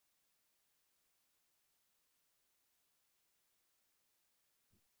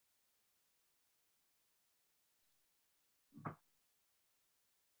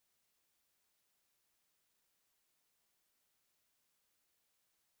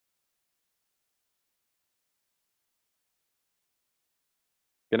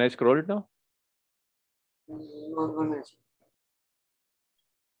 Can I scroll it now? No, 1 minute.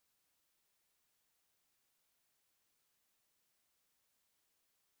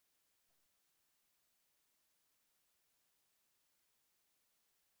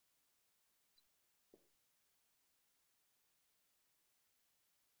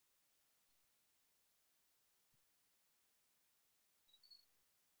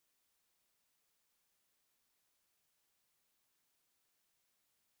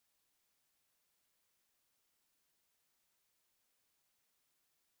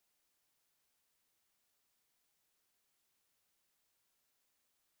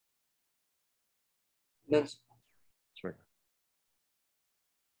 Yes. Sure.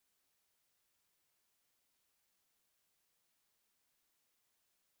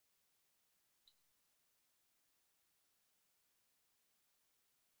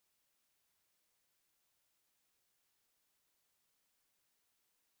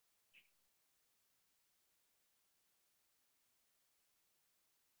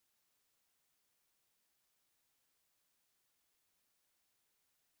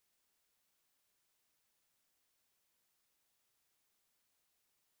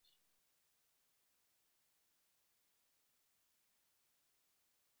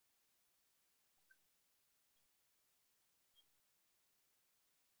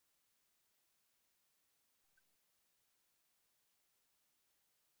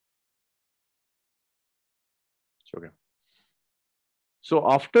 Okay. So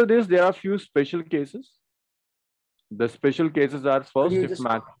after this, there are few special cases. The special cases are first you if just-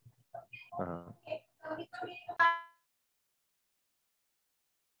 mag. A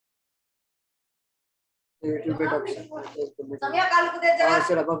little bit of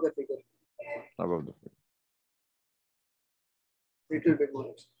sir, above the figure. Above the figure. Little bit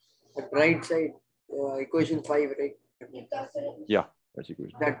more. At right side, equation 5, right? Yeah, that's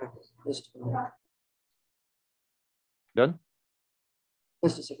equation. That one. Just Done. a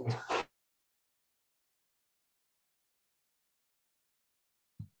second.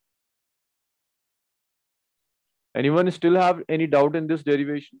 Anyone still have any doubt in this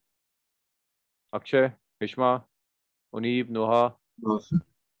derivation? Akshay, Hishma, Uneeb, Noha. No, sir.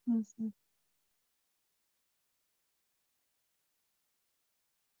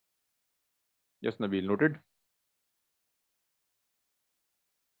 Yes, Nabil, noted.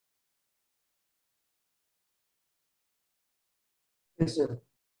 Yes, sir.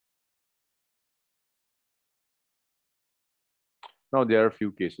 Now there are a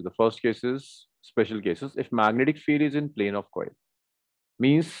few cases. The first case is special cases. If magnetic field is in plane of coil,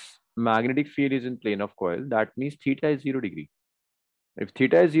 means magnetic field is in plane of coil, that means theta is 0 degree. If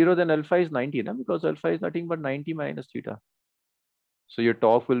theta is 0, then alpha is 90, na? Because alpha is nothing but 90 minus theta. So your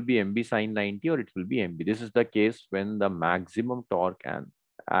torque will be MB sine 90 or it will be MB. This is the case when the maximum torque can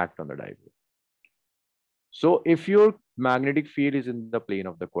act on the dipole. So if your magnetic field is in the plane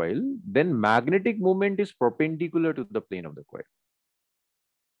of the coil, then magnetic moment is perpendicular to the plane of the coil.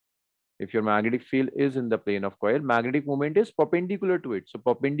 If your magnetic field is in the plane of coil, magnetic moment is perpendicular to it. So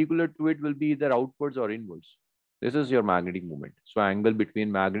perpendicular to it will be either outwards or inwards. This is your magnetic moment. So angle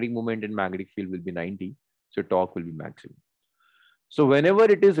between magnetic moment and magnetic field will be 90. So torque will be maximum. So whenever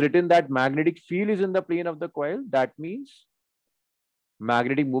it is written that magnetic field is in the plane of the coil, that means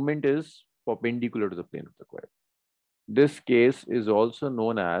magnetic moment is perpendicular to the plane of the coil. This case is also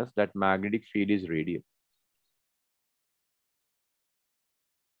known as that magnetic field is radial.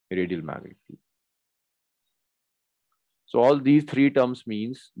 Radial magnetic field. So all these three terms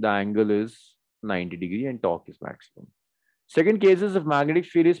means the angle is 90 degree and torque is maximum. Second case is if magnetic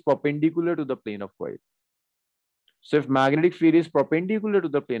field is perpendicular to the plane of coil. So if magnetic field is perpendicular to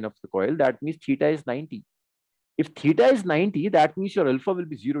the plane of the coil, that means theta is 90. If theta is 90, that means your alpha will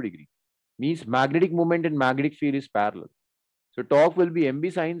be 0 degree. Means magnetic moment and magnetic field is parallel. So torque will be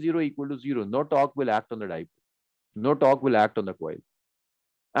MB sine 0 equal to 0. No torque will act on the dipole. No torque will act on the coil.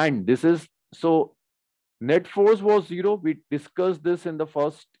 And this is, so net force was 0. We discussed this in the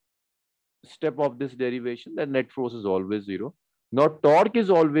first step of this derivation, that net force is always 0. Now torque is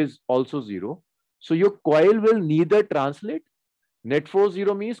always also 0. So your coil will neither translate. Net force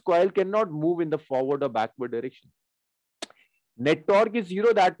 0 means coil cannot move in the forward or backward direction. Net torque is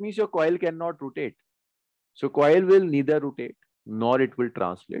 0. That means your coil cannot rotate. So coil will neither rotate nor it will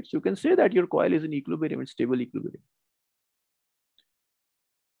translate. So you can say that your coil is in equilibrium, it's stable equilibrium.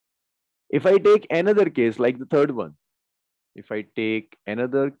 If I take another case like the third one, if I take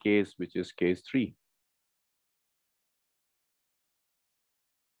another case, which is case 3.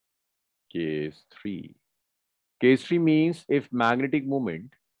 Case 3. Case 3 means if magnetic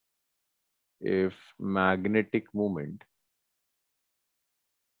moment is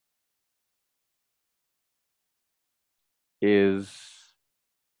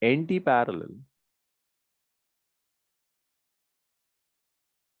anti-parallel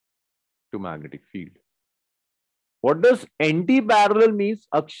to magnetic field. What does anti-parallel means,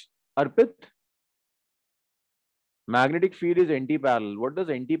 Arpit? Magnetic field is anti-parallel. What does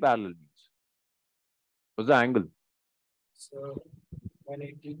anti-parallel means? What's the angle? So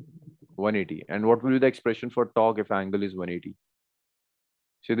 180. 180. And what will be the expression for torque if angle is 180?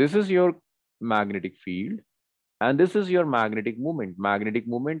 So this is your magnetic field and this is your magnetic moment. Magnetic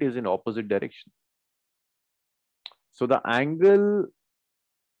moment is in opposite direction. So the angle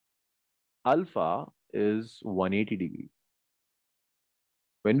alpha is 180 degree.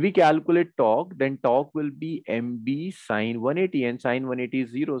 When we calculate torque, then torque will be MB sine 180 and sine 180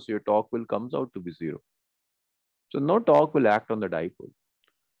 is 0. So your torque will comes out to be 0. So no torque will act on the dipole.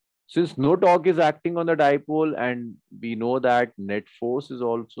 Since no torque is acting on the dipole and we know that net force is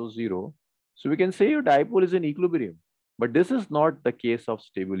also 0, so we can say your dipole is in equilibrium. But this is not the case of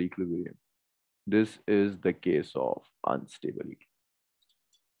stable equilibrium. This is the case of unstable equilibrium.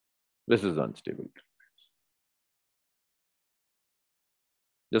 This is unstable.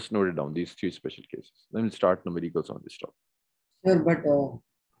 Just note it down, these 3 special cases. Then we'll start numericals on this topic. Sir, but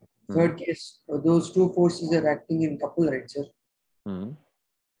third case, those two forces are acting in couple, right, sir?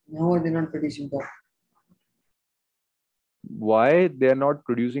 How are they not producing torque? Why they are not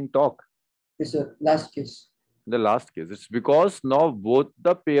producing torque? Yes, sir. Last case. The last case, it's because now both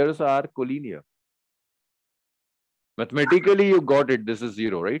the pairs are collinear. Mathematically, you got it. This is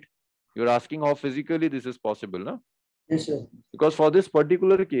 0, right? You're asking how physically this is possible, no? Yes, sir. Because for this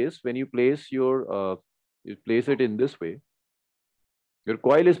particular case, when you place your you place it in this way, your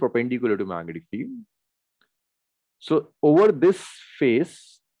coil is perpendicular to magnetic field. So over this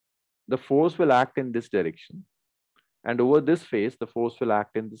face, the force will act in this direction, and over this face, the force will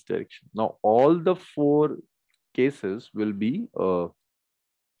act in this direction. Now, all the 4 cases will be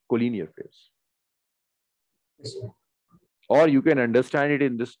collinear phase. Yes, sir. Or you can understand it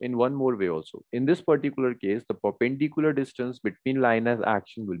in one more way also. In this particular case, the perpendicular distance between line of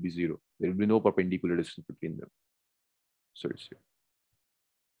action will be 0. There will be no perpendicular distance between them. So it's 0.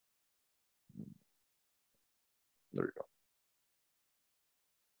 Note it down.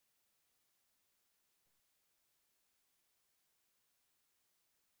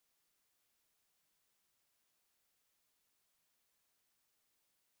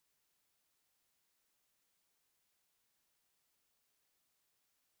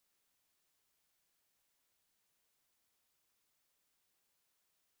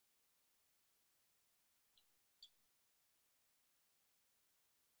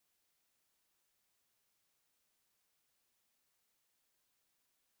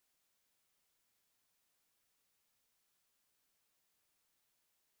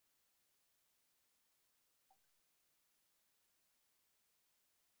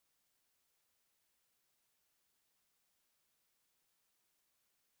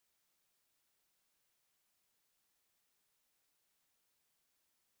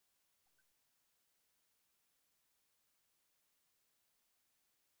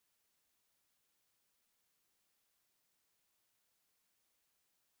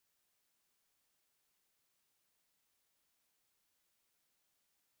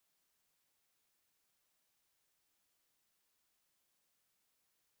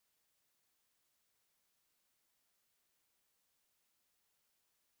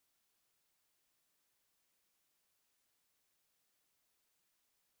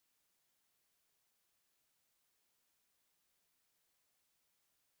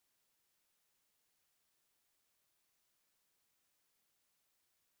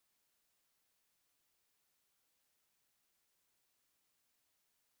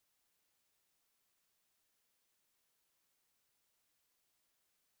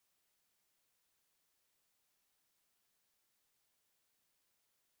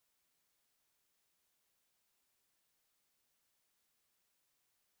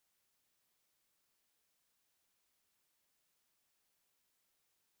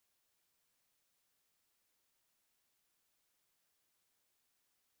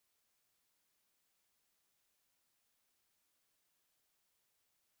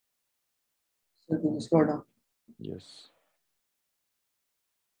 So can you slow down? Yes.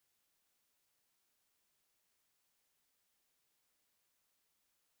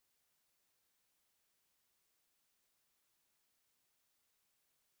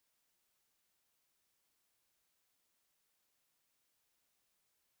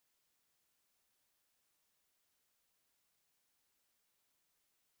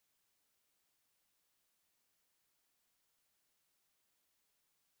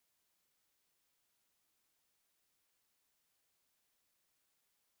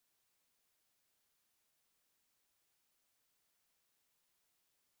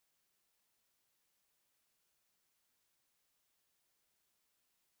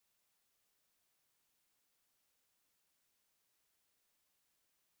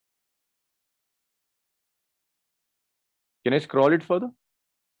 Can I scroll it further?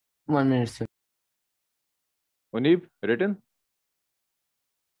 1 minute, sir. Unib, written?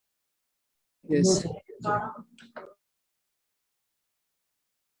 Yes.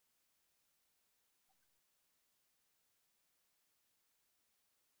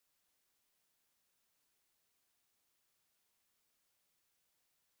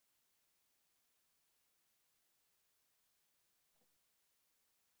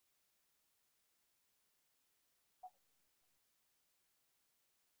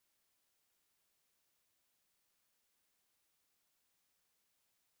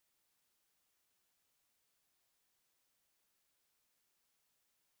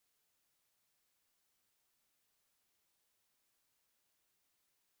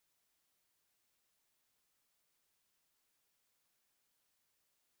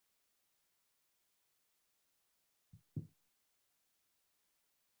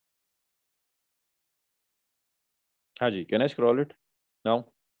 Haji, can I scroll it now?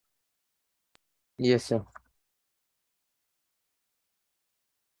 Yes, sir.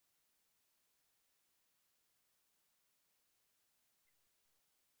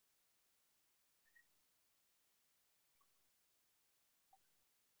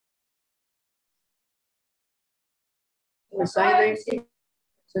 So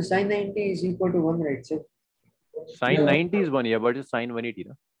sin 90 is equal to 1, right, sir? Sin 90 is 1, yeah, but it's sin 180,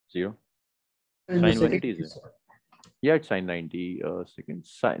 no? 0. And the Sin second 180 is is, 0. Yeah, it's sin 90. Second.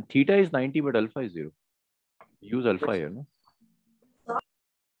 Theta is 90, but alpha is 0. Use alpha here, no?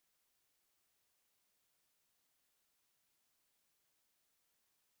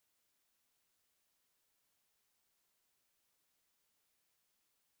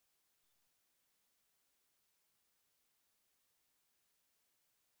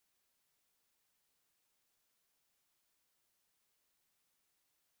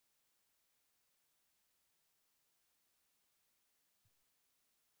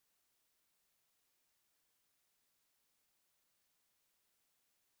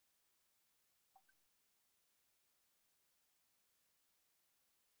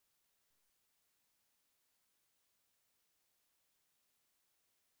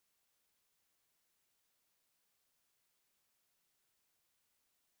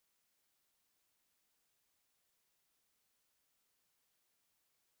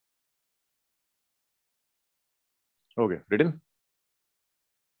 Okay, written.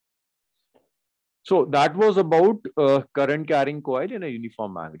 So that was about current carrying coil in a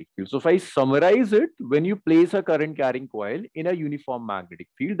uniform magnetic field. So if I summarize it, when you place a current carrying coil in a uniform magnetic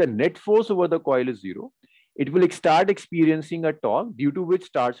field, the net force over the coil is 0. It will start experiencing a torque due to which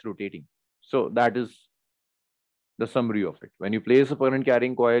starts rotating. So that is the summary of it. When you place a current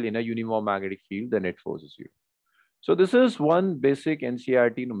carrying coil in a uniform magnetic field, the net force is 0. So this is one basic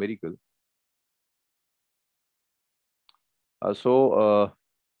NCERT numerical. You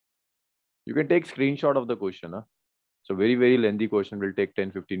can take screenshot of the question. So very, very lengthy question, will take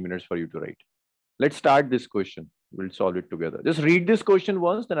 10-15 minutes for you to write. Let's start this question. We'll solve it together. Just read this question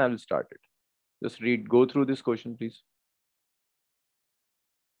once, then I will start it. Just go through this question, please.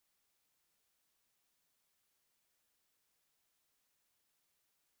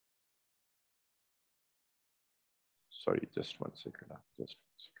 Sorry, just 1 second. Just 1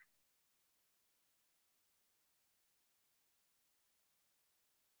 second.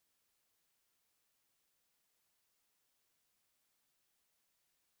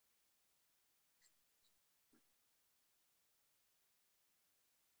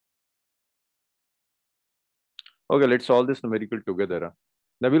 Okay, let's solve this numerical together.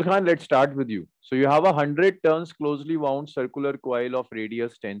 Nabil Khan, let's start with you. So you have a 100 turns closely wound circular coil of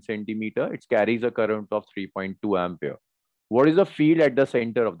radius 10 centimeter. It carries a current of 3.2 ampere. What is the field at the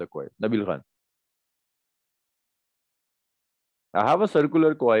center of the coil? Nabil Khan. I have a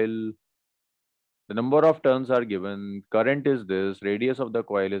circular coil. The number of turns are given. Current is this. Radius of the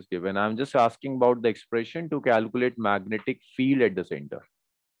coil is given. I'm just asking about the expression to calculate magnetic field at the center.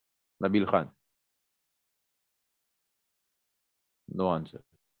 Nabil Khan. No answer.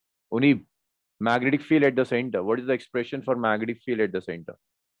 Unib, magnetic field at the center. What is the expression for magnetic field at the center?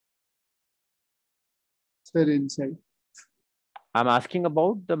 Sir, inside. I'm asking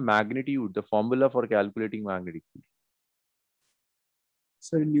about the magnitude, the formula for calculating magnetic field.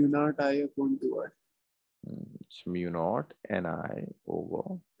 Sir, nu naught I upon 2R. It's mu naught Ni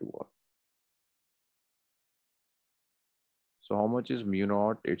over 2R. So how much is mu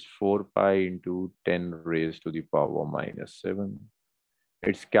naught? It's 4 pi into 10 raised to the power minus 7.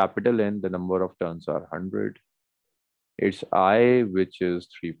 It's capital N, the number of turns are 100. It's I, which is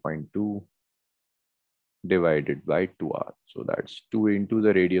 3.2. divided by 2r. So that's 2 into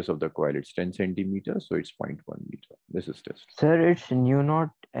the radius of the coil. It's 10 centimeters, so it's 0.1 meter. This is test. Sir, it's nu naught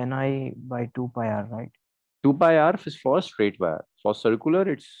Ni by 2 pi r, right? 2 pi r is for straight wire. For circular,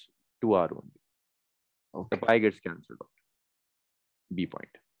 it's 2r only. Okay. The pi gets cancelled out. B point.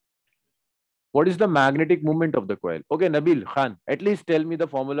 What is the magnetic moment of the coil? Okay, Nabil Khan, at least tell me the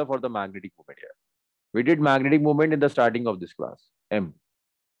formula for the magnetic moment here. We did magnetic moment in the starting of this class. M.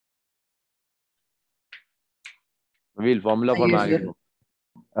 Nabil, formula for Yes, magnetic sir.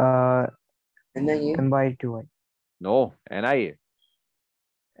 moment. NIA. M by 2i. No, NIA.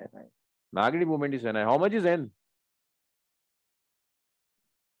 Magnetic moment is Ni. How much is N?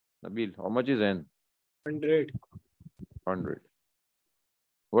 Nabil, how much is N? 100. 100.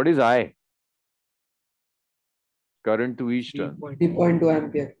 What is I? Current to each turn. 3.2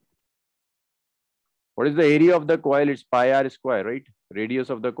 ampere. What is the area of the coil? It's pi r square, right? Radius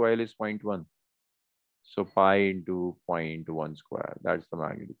of the coil is 0.1. So pi into 0.1 square. That's the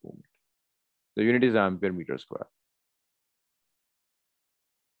magnetic moment. The unit is ampere meter square.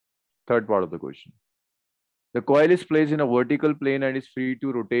 Third part of the question. The coil is placed in a vertical plane and is free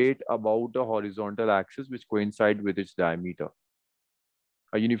to rotate about a horizontal axis which coincides with its diameter.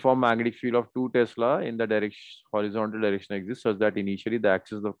 A uniform magnetic field of 2 Tesla in the horizontal direction exists such that initially the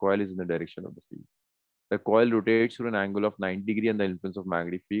axis of the coil is in the direction of the field. The coil rotates through an angle of 90 degrees and the influence of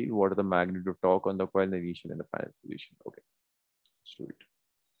magnetic field. What are the magnitude of torque on the coil in the initial and the final position? Okay, let's do it.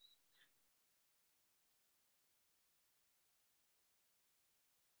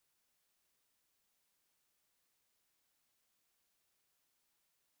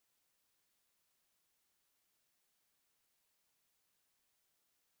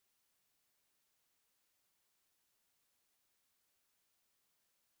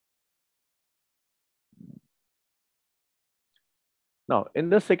 Now, in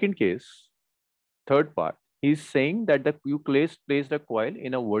the second case, third part, he's saying that you place the coil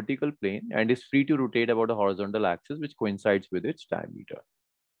in a vertical plane and is free to rotate about a horizontal axis which coincides with its diameter.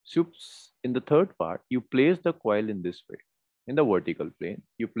 So in the third part, you place the coil in this way. In the vertical plane,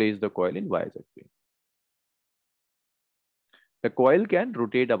 you place the coil in YZ plane. The coil can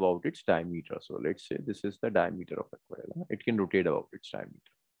rotate about its diameter. So let's say this is the diameter of the coil. It can rotate about its diameter.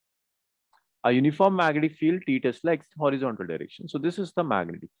 A uniform magnetic field T Tesla x horizontal direction. So this is the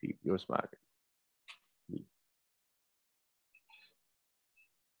magnetic field, yours magnetic.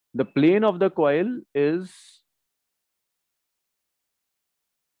 The plane of the coil is,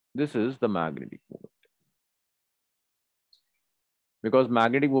 this is the magnetic moment. Because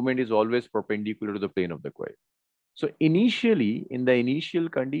magnetic moment is always perpendicular to the plane of the coil. So initially, in the initial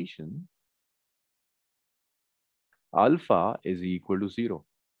condition, alpha is equal to 0.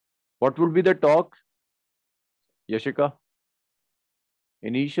 What would be the torque, Yashika?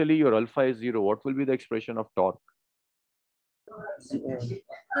 Initially, your alpha is 0. What will be the expression of torque?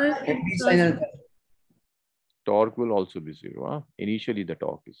 MB sin alpha. Torque will also be 0. Huh? Initially, the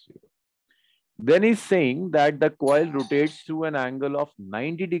torque is 0. Then he's saying that the coil rotates through an angle of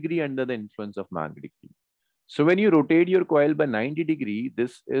 90 degrees under the influence of magnetic field. So when you rotate your coil by 90 degrees,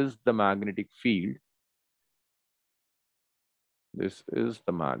 this is the magnetic field. This is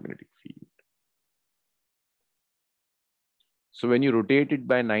the magnetic field. So when you rotate it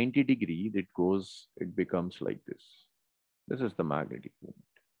by 90 degrees, it becomes like this. This is the magnetic moment.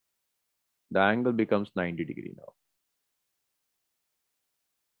 The angle becomes 90 degrees now.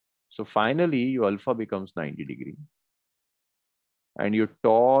 So finally, your alpha becomes 90 degrees. And your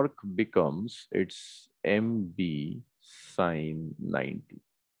torque becomes, it's MB sin 90.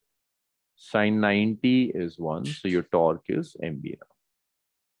 Sin 90 is 1, so your torque is MB now.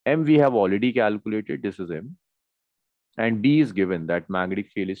 M we have already calculated, this is M. And B is given, that magnetic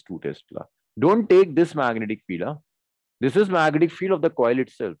field is 2 Tesla. Don't take this magnetic field. Huh? This is magnetic field of the coil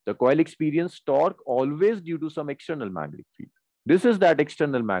itself. The coil experiences torque always due to some external magnetic field. This is that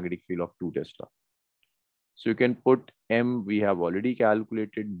external magnetic field of 2 Tesla. So you can put M, we have already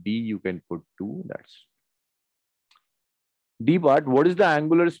calculated. B, you can put 2. That's D part. What is the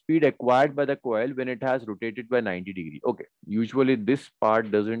angular speed acquired by the coil when it has rotated by 90 degrees? Okay. Usually this part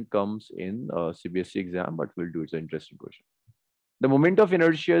doesn't comes in CBSE exam, but we'll do it. It's an interesting question. The moment of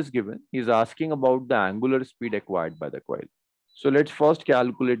inertia is given. He's asking about the angular speed acquired by the coil. So let's first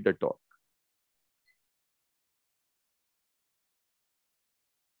calculate the torque.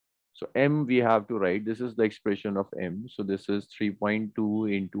 So M we have to write, this is the expression of M. So this is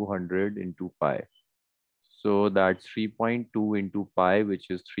 3.2 into 100 into pi. So that's 3.2 into pi, which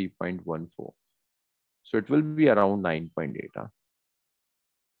is 3.14. So it will be around 9.8. Huh?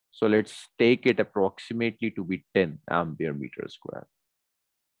 So let's take it approximately to be 10 ampere meter square.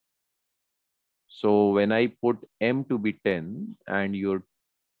 So when I put M to be 10 and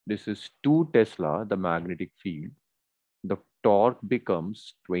this is 2 Tesla, the magnetic field, the torque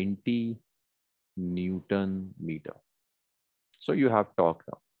becomes 20 Newton meter. So you have torque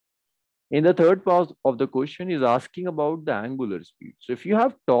now. In the third part of the question is asking about the angular speed. So if you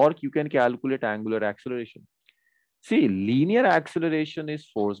have torque, you can calculate angular acceleration. See, linear acceleration is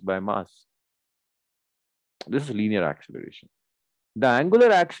force by mass. This is linear acceleration. The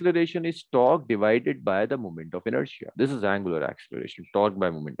angular acceleration is torque divided by the moment of inertia. This is angular acceleration, torque by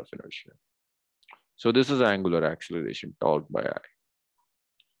moment of inertia. So this is angular acceleration, torque by I.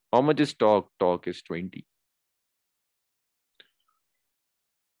 How much is torque? Torque is 20.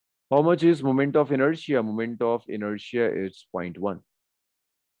 How much is moment of inertia? Moment of inertia is 0.1.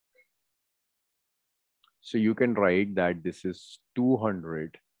 So you can write that this is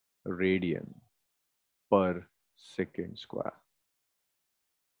 200 radian per second square.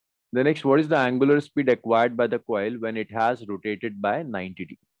 The next, what is the angular speed acquired by the coil when it has rotated by 90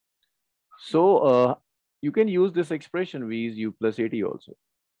 degrees? So you can use this expression V is U plus AT also.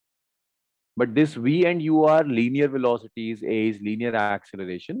 But this V and U are linear velocities, A is linear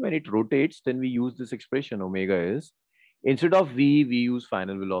acceleration. When it rotates, then we use this expression omega is, instead of V, we use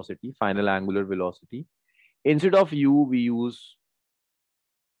final velocity, final angular velocity. Instead of U, we use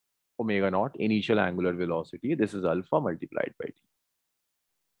omega naught, initial angular velocity. This is alpha multiplied by T.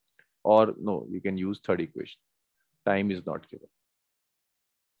 Or no, you can use third equation. Time is not given.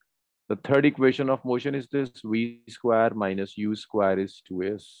 The third equation of motion is this, V square minus U square is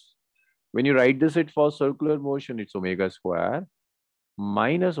 2S. When you write this it for circular motion, it's omega square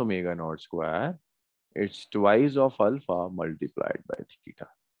minus omega naught square. It's twice of alpha multiplied by theta.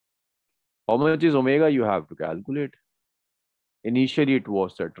 How much is omega? You have to calculate. Initially it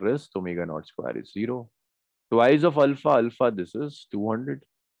was at rest, omega naught square is 0. Twice of alpha, this is 200.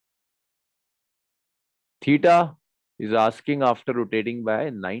 Theta is asking after rotating by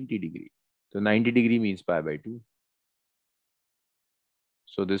 90 degree. So 90 degree means pi by 2.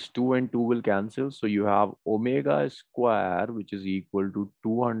 So this 2 and 2 will cancel. So you have omega square, which is equal to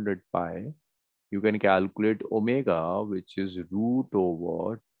 200 pi. You can calculate omega, which is root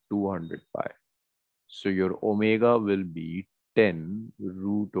over 200 pi. So your omega will be 10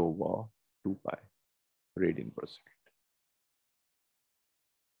 root over 2 pi radian per second.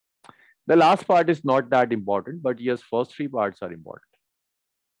 The last part is not that important, but yes, first three parts are important.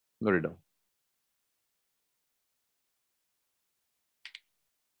 Note it down.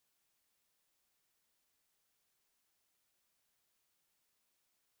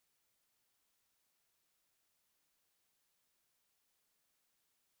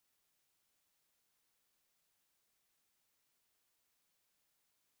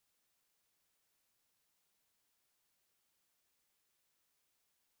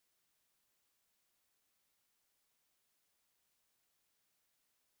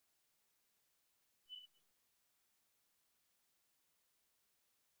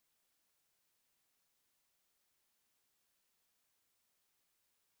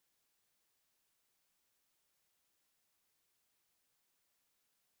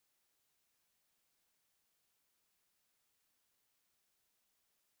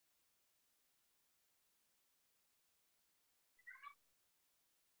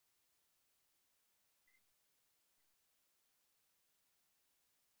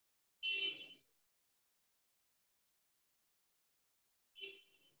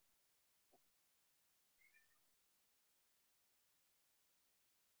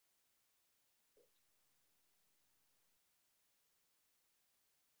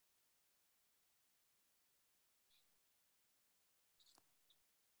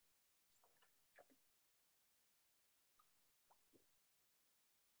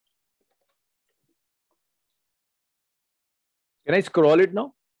 Can I scroll it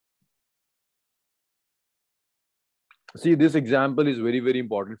now? See, this example is very, very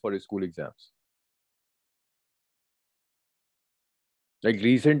important for school exams. Like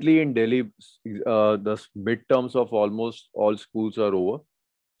recently in Delhi, the midterms of almost all schools are over.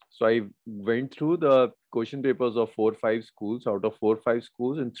 So I went through the question papers of 4-5 schools. Out of 4-5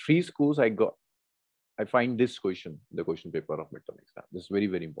 schools, in 3 schools, I find this question, the question paper of midterm exam. This is very,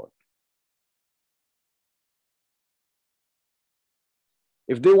 very important.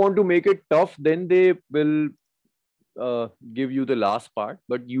 If they want to make it tough, then they will give you the last part,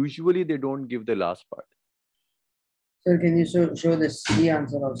 but usually they don't give the last part. Sir, can you show the C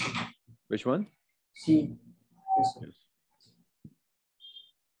answer also? Which one? C. Yes, sir. Yes.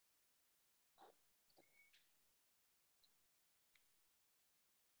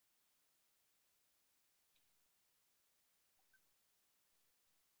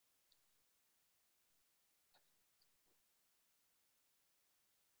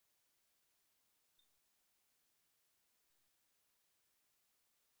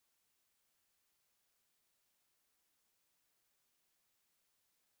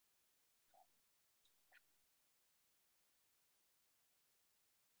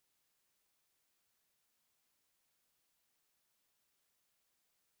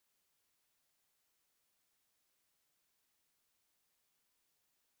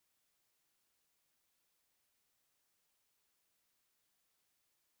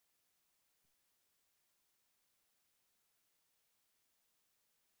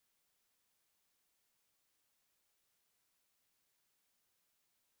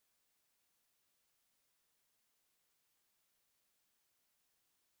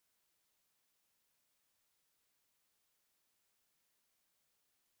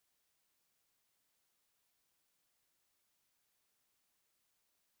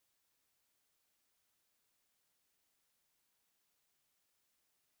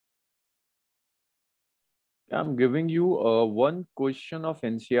 I'm giving you one question of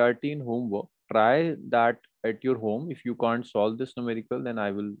NCRT in homework. Try that at your home. If you can't solve this numerical, then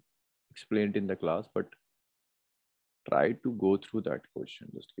I will explain it in the class. But try to go through that question.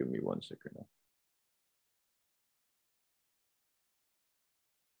 Just give me 1 second.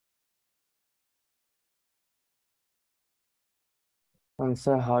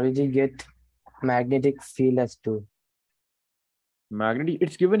 Sir, how did you get magnetic field as 2? Magnetic,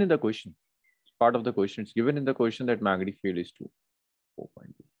 it's given in the question. It's part of the question. It's given in the question that magnetic field is 2.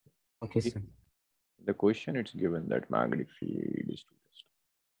 4.2. Okay, sir. The question, it's given that magnetic field is 2.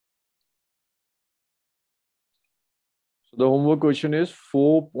 So the homework question is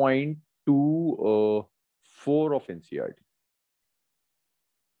 4.24 of NCRT.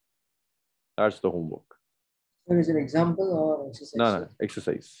 That's the homework. So is it example or exercise? No,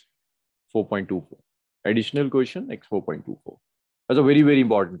 exercise. 4.24. Additional question, X 4.24. That's a very, very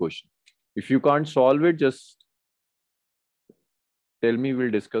important question. If you can't solve it, just tell me,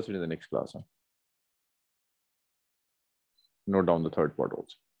 we'll discuss it in the next class. Note down the third part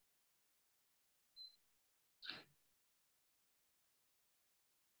also.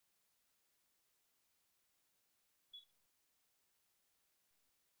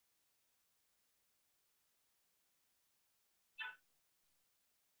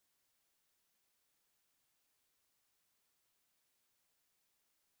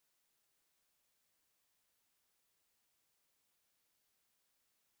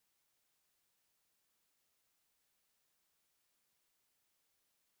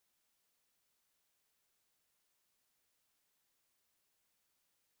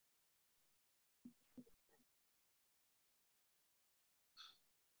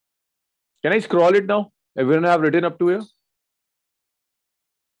 Can I scroll it now? Everyone have written up to here?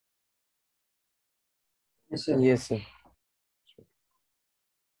 Yes, sir. Yes, sir.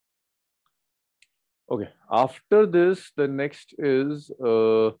 Okay. After this, the next is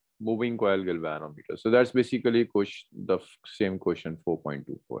moving coil galvanometer. So that's basically the same question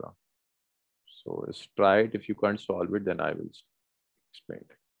 4.24. So let's try it. If you can't solve it, then I will explain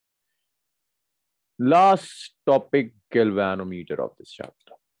it. Last topic, galvanometer of this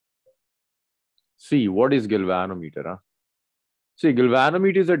chapter. See, what is galvanometer? See,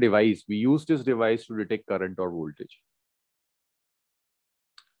 galvanometer is a device. We use this device to detect current or voltage.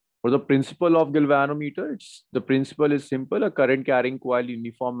 For the principle of galvanometer, the principle is simple. A current carrying coil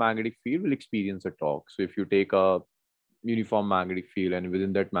uniform magnetic field will experience a torque. So if you take a uniform magnetic field and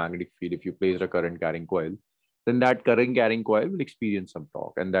within that magnetic field, if you place a current carrying coil, then that current carrying coil will experience some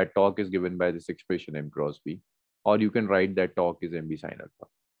torque. And that torque is given by this expression M cross B. Or you can write that torque is MB sin alpha.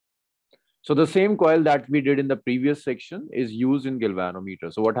 So the same coil that we did in the previous section is used in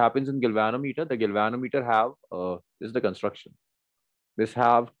galvanometer. So what happens in galvanometer? The galvanometer have, this is the construction. This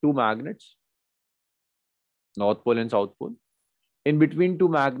have two magnets, North Pole and South Pole. In between two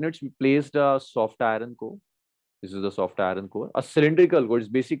magnets, we placed a soft iron core. This is the soft iron core. A cylindrical core is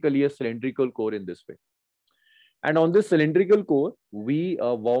basically a cylindrical core in this way. And on this cylindrical core, we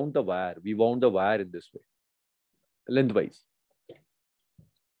wound the wire. We wound the wire in this way, lengthwise.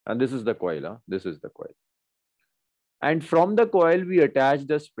 And this is the coil. This is the coil. And from the coil, we attach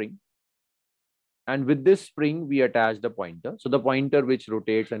the spring. And with this spring, we attach the pointer. So the pointer which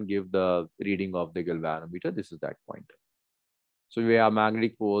rotates and gives the reading of the galvanometer, this is that pointer. So we have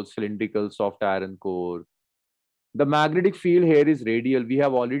magnetic poles, cylindrical, soft iron core. The magnetic field here is radial. We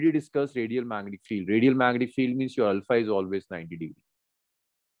have already discussed radial magnetic field. Radial magnetic field means your alpha is always 90 degrees.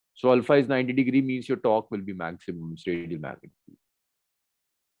 So alpha is 90 degrees means your torque will be maximum. It's radial magnetic field.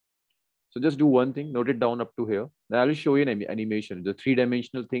 So just do one thing, note it down up to here. Then I will show you an animation. The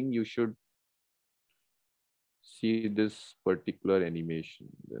three-dimensional thing, you should see this particular animation.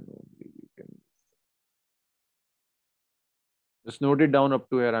 Then only we can just note it down up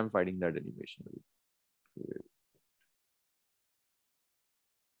to here. I'm finding that animation.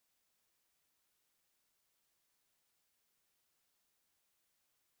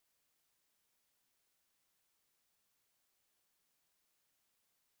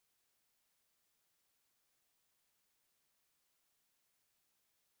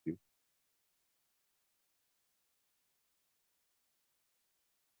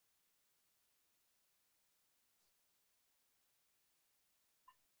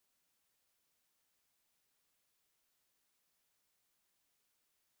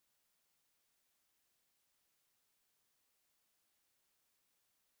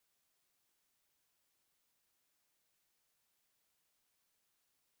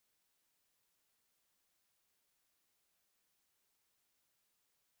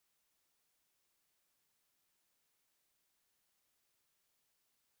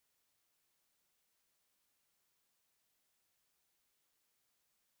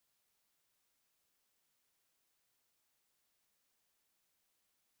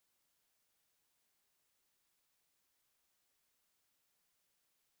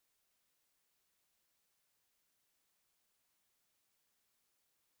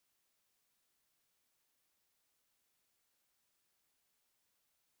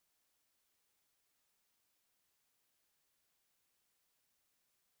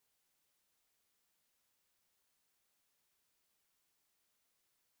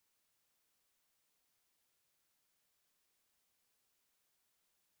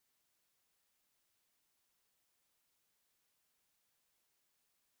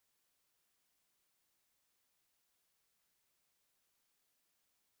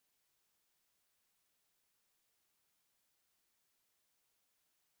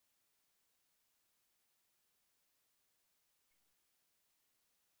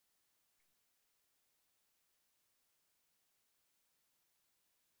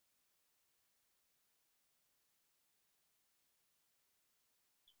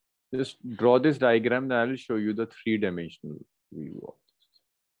 Just draw this diagram, then I will show you the three-dimensional view of this.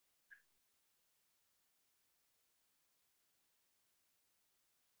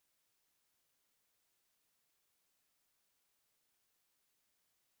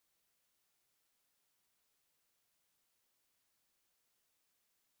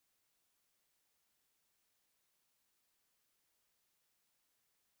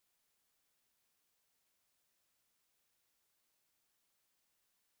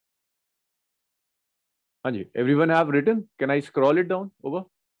 Anji, everyone have written? Can I scroll it down over?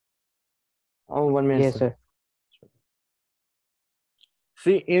 Oh, 1 minute. Yes, sir.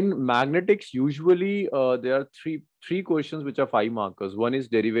 See, in magnetics, usually there are three questions which are 5 markers. One is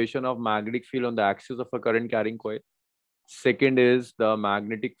derivation of magnetic field on the axis of a current carrying coil. Second is the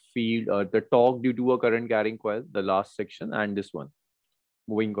magnetic field, the torque due to a current carrying coil, the last section, and this one,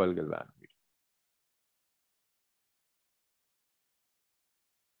 moving coil galvanometer.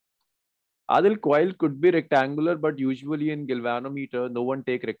 Adil, coil could be rectangular, but usually in galvanometer, no one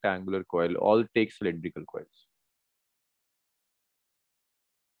take rectangular coil, all take cylindrical coils.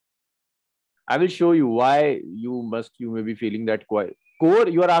 I will show you why you may be feeling that coil. Core,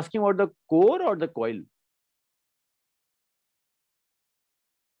 you are asking about the core or the coil?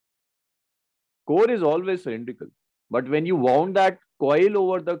 Core is always cylindrical, but when you wound that coil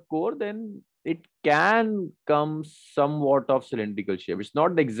over the core, then it can come somewhat of cylindrical shape. It's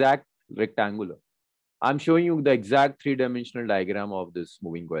not the exact rectangular. I'm showing you the exact three-dimensional diagram of this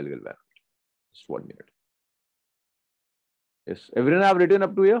moving coil galvanometer. Just 1 minute. Yes, everyone have written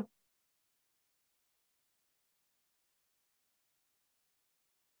up to here?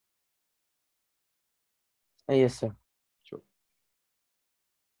 Yes, sir. Sure.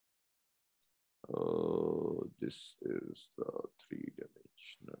 This is the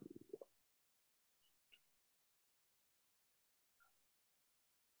three-dimensional.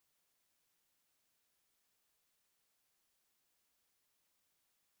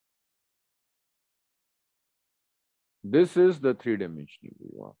 This is the three-dimensional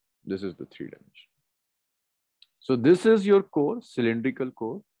view. This is the three-dimensional. So this is your core, cylindrical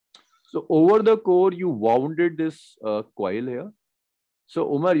core. So over the core, you wounded this coil here.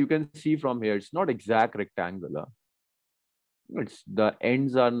 So Umar, you can see from here, it's not exact rectangular. It's the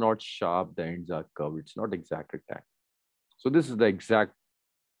ends are not sharp, the ends are curved. It's not exact rectangle. So this is the exact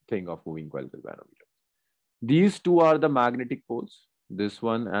thing of moving coil galvanometer. These two are the magnetic poles. This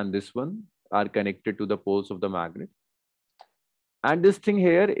one and this one are connected to the poles of the magnet. And this thing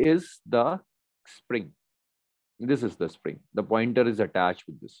here is the spring. This is the spring. The pointer is attached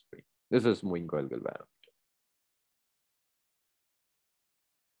with this spring. This is moving coil galvanometer.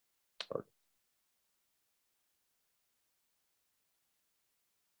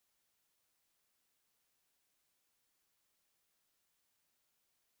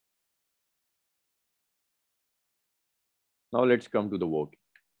 Now let's come to the working.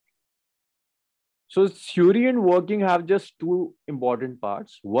 So theory and working have just two important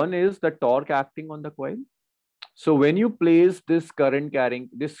parts. One is the torque acting on the coil. So when you place this current carrying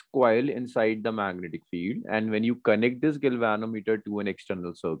this coil inside the magnetic field, and when you connect this galvanometer to an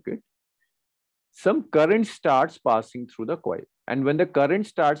external circuit, some current starts passing through the coil. And when the current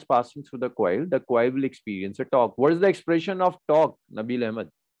starts passing through the coil will experience a torque. What is the expression of torque, Nabil Ahmed?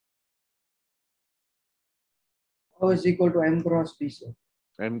 O is equal to M cross B, sir.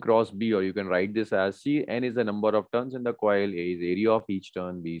 M cross B, or you can write this as C. N is the number of turns in the coil, A is area of each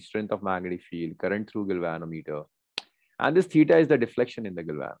turn, B strength of magnetic field, current through galvanometer. And this theta is the deflection in the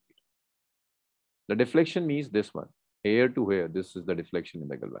galvanometer. The deflection means this one, here to here. This is the deflection in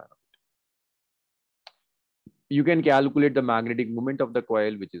the galvanometer. You can calculate the magnetic moment of the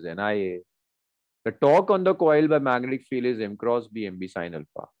coil, which is NIA. The torque on the coil by magnetic field is M cross B, MB sin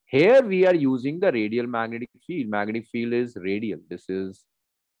alpha. Here we are using the radial magnetic field. Magnetic field is radial. This is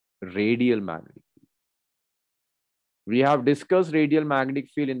radial magnetic field. We have discussed radial magnetic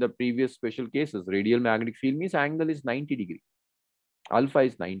field in the previous special cases. Radial magnetic field means angle is 90 degrees. Alpha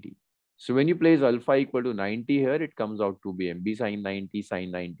is 90. So when you place alpha equal to 90 here, it comes out to be MB sin 90.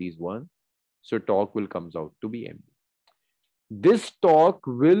 Sin 90 is 1. So torque will comes out to be MB. This torque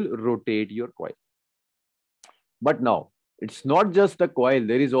will rotate your coil. But now, it's not just the coil.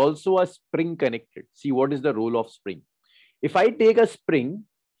 There is also a spring connected. See, what is the role of spring? If I take a spring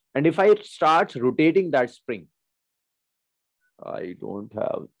and if I start rotating that spring, I don't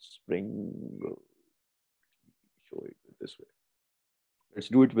have spring. Show it this way. Let's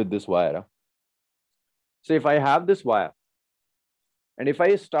do it with this wire. So if I have this wire and if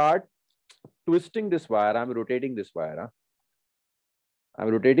I start twisting this wire, I'm rotating this wire. I'm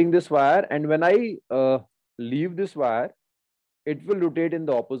rotating this wire, and when I leave this wire, it will rotate in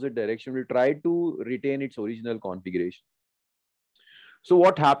the opposite direction. Will try to retain its original configuration. So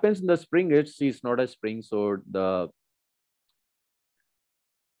what happens in the spring is, see, it's not a spring, so the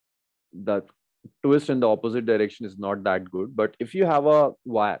twist in the opposite direction is not that good. But if you have a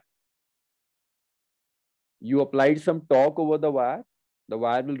wire, you applied some torque over the wire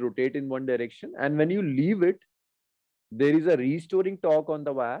will rotate in one direction, and when you leave it, there is a restoring torque on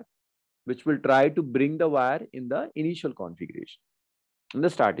the wire, which will try to bring the wire in the initial configuration, in the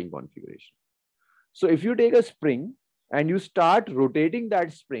starting configuration. So if you take a spring and you start rotating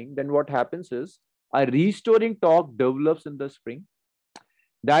that spring, then what happens is a restoring torque develops in the spring.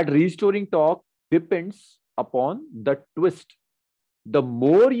 That restoring torque depends upon the twist. The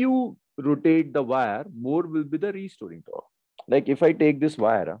more you rotate the wire, more will be the restoring torque. Like if I take this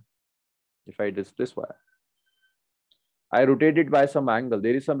wire, if I just this wire, I rotate it by some angle,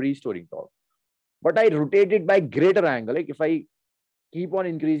 there is some restoring torque. But I rotate it by greater angle. Like if I keep on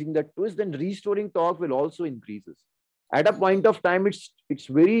increasing the twist, then restoring torque will also increases. At a point of time, it's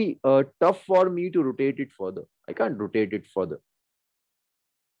very tough for me to rotate it further. I can't rotate it further.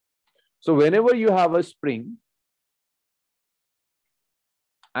 So whenever you have a spring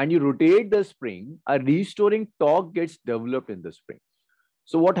and you rotate the spring, a restoring torque gets developed in the spring.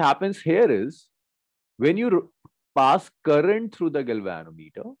 So what happens here is, when you pass current through the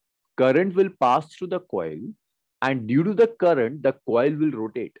galvanometer, current will pass through the coil, and due to the current, the coil will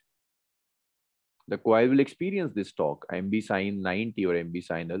rotate. The coil will experience this torque, MB sine 90 or MB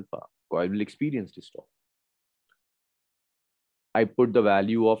sine alpha. Coil will experience this torque. I put the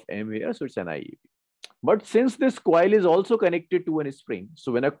value of M here, so it's an IEB. But since this coil is also connected to a spring,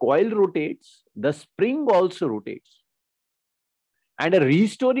 so when a coil rotates, the spring also rotates. And a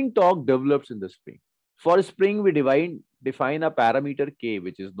restoring torque develops in the spring. For spring, we define a parameter K,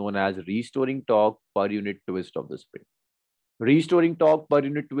 which is known as restoring torque per unit twist of the spring. Restoring torque per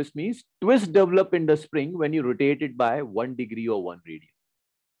unit twist means twist develop in the spring when you rotate it by 1 degree or 1 radian.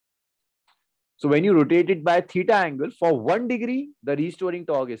 So when you rotate it by theta angle, for 1 degree, the restoring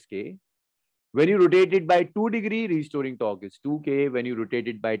torque is K. When you rotate it by 2 degree, restoring torque is 2K. When you rotate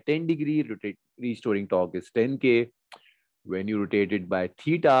it by 10 degree, restoring torque is 10K. When you rotate it by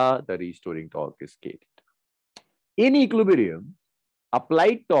theta, the restoring torque is K. In equilibrium,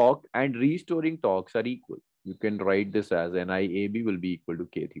 applied torque and restoring torques are equal. You can write this as NIAB will be equal to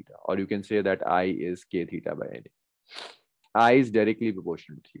K theta, or you can say that I is K theta by NA. I is directly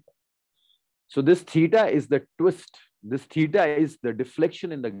proportional to theta. So this theta is the twist. This theta is the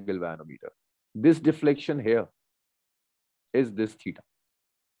deflection in the galvanometer. This deflection here is this theta.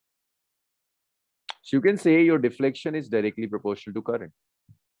 So you can say your deflection is directly proportional to current.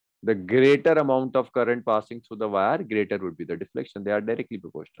 The greater amount of current passing through the wire, greater would be the deflection. They are directly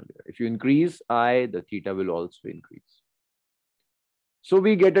proportional here. If you increase I, the theta will also increase. So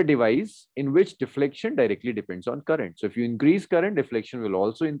we get a device in which deflection directly depends on current. So if you increase current, deflection will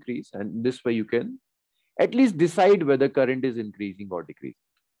also increase. And this way you can at least decide whether current is increasing or decreasing.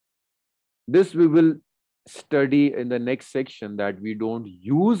 This we will study in the next section, that we don't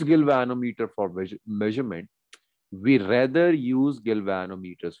use galvanometer for measurement. We rather use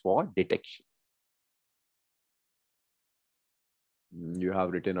galvanometers for detection. You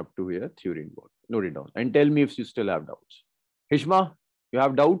have written up to here, theory involved. Note it down and tell me if you still have doubts. Hishma, you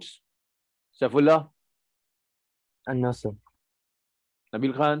have doubts? Saifullah? No, sir.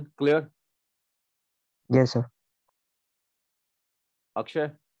 Nabil Khan, clear? Yes, sir. Akshay?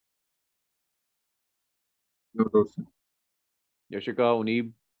 No doubts, sir. Yashika,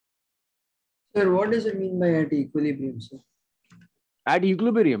 Uneeb? Sir, what does it mean by at equilibrium, sir? At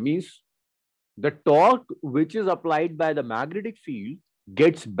equilibrium means the torque which is applied by the magnetic field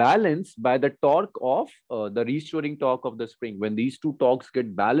gets balanced by the torque of the restoring torque of the spring. When these two torques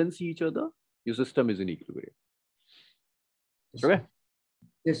get balanced each other, your system is in equilibrium. Yes, Okay? sir.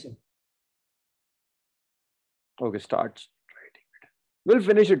 Yes, sir. Okay, start writing it. We'll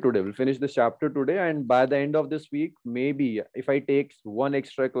finish it today. We'll finish this chapter today, and by the end of this week, maybe if I take one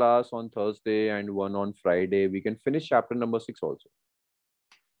extra class on Thursday and one on Friday, we can finish chapter number 6 also.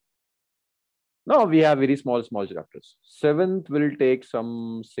 No, we have very small chapters. 7th will take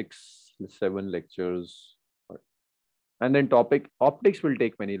some 6-7 lectures. And then optics will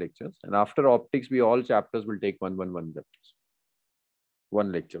take many lectures. And after optics, all chapters will take one lectures.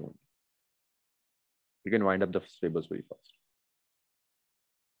 One lecture only. You can wind up the syllabus very fast.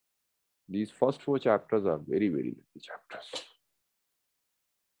 These first 4 chapters are very, very lengthy chapters.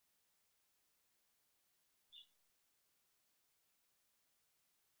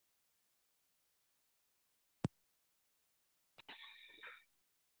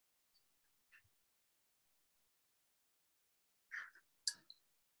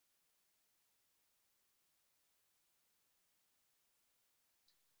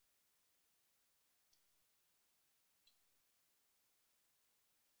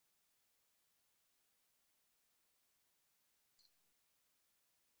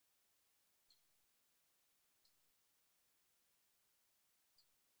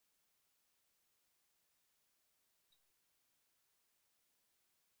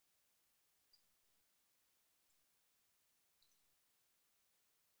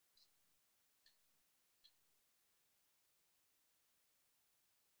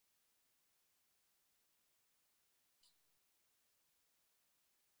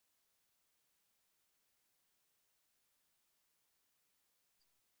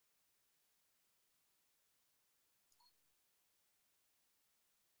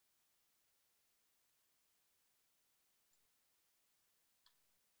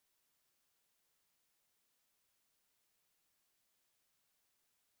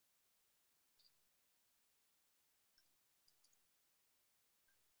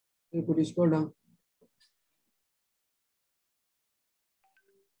 Could you scroll down?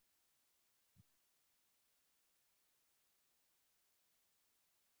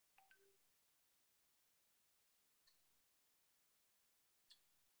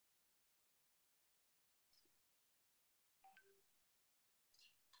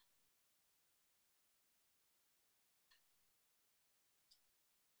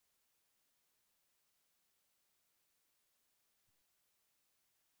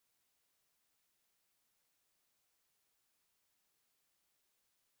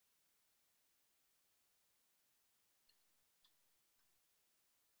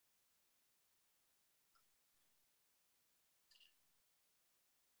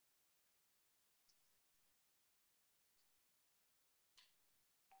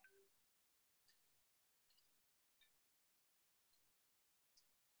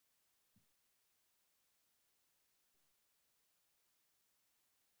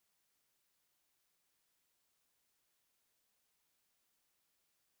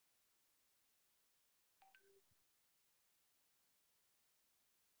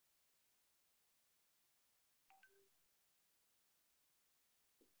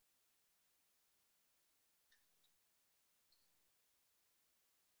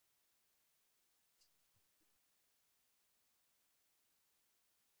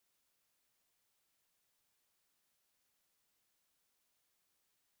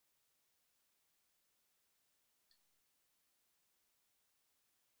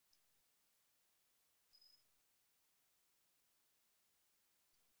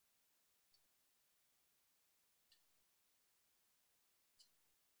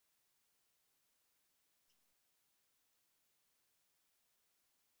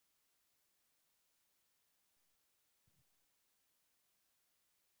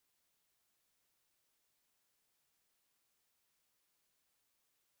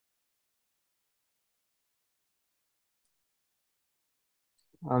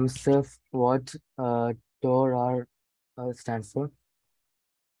 Sir, what TOR R stands for?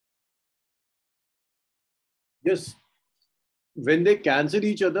 Yes. When they cancel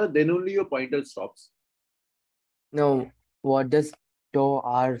each other, then only your pointer stops. No, what does TOR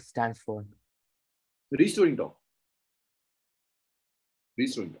R stands for? Restoring torque.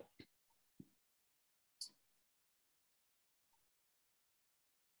 Restoring torque.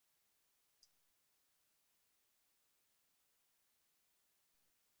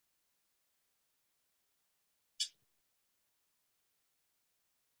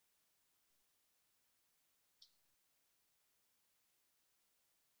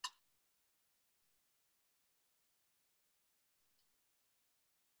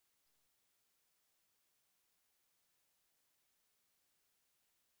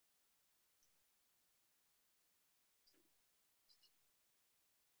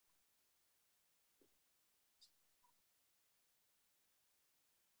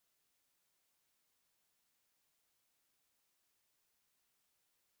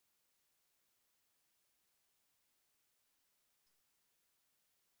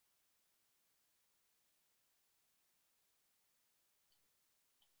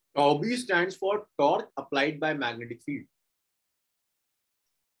 OB stands for torque applied by magnetic field.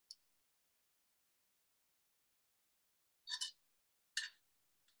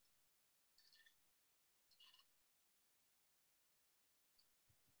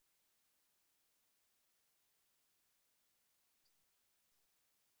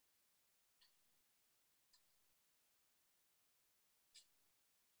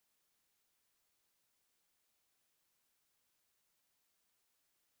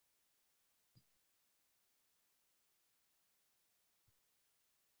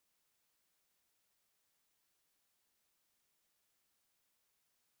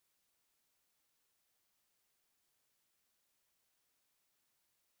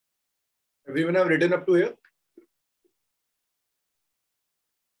 Everyone have written up to here?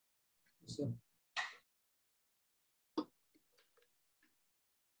 So,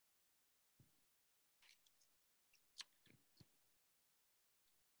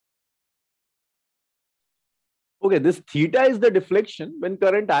 Okay, this theta is the deflection when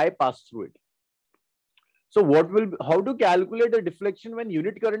current I pass through it. So how to calculate the deflection when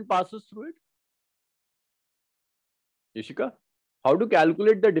unit current passes through it? Yashika, how to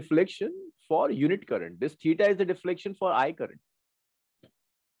calculate the deflection for unit current? This theta is the deflection for I current.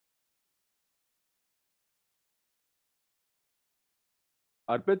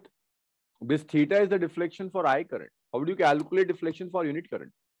 Arpit, this theta is the deflection for I current. How do you calculate deflection for unit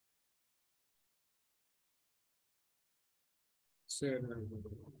current? Sir,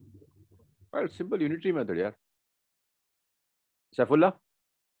 Well, simple unitary method, yeah. Saifullah?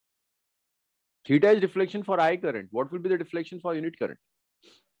 Theta is deflection for I current. What will be the deflection for unit current?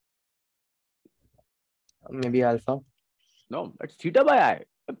 Maybe alpha. No, that's theta by I.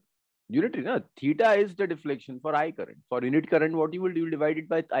 Unitary, no? Theta is the deflection for I current. For unit current, what you will do, you will divide it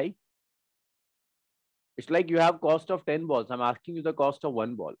by I. It's like you have cost of 10 balls. I'm asking you the cost of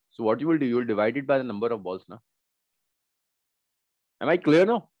 1 ball. So what you will do, you will divide it by the number of balls now. Am I clear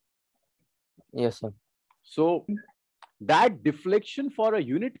now? Yes, sir. So that deflection for a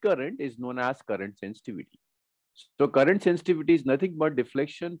unit current is known as current sensitivity. So current sensitivity is nothing but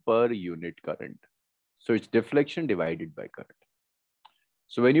deflection per unit current. So it's deflection divided by current.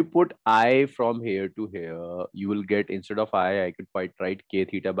 So when you put I from here to here, you will get, instead of I could write K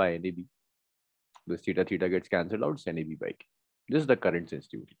theta by NAB. This theta gets cancelled out, it's NAB by K. This is the current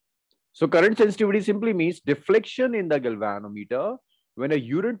sensitivity. So current sensitivity simply means deflection in the galvanometer when a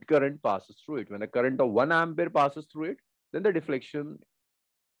unit current passes through it. When a current of 1 ampere passes through it, then the deflection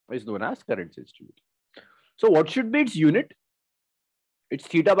is known as current sensitivity. So what should be its unit? It's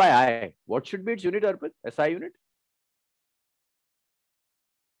theta by I. What should be its unit, Arpit? SI unit?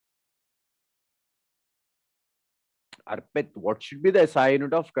 Arpit, what should be the SI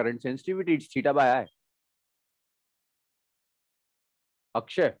unit of current sensitivity? It's theta by I.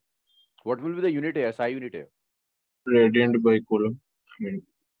 Akshay, what will be the unit here, SI unit here? Radiant by coulomb. I mean,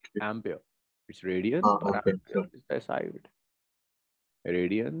 Ampere. It's radian per okay, ampere is the SI unit.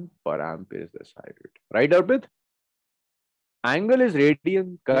 Radian per ampere is the SI unit. Right, Arpit? Angle is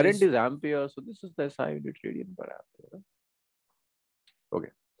radian, current Yes. is ampere. So this is the SI unit, radian per ampere. Okay.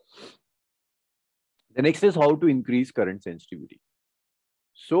 The next is how to increase current sensitivity.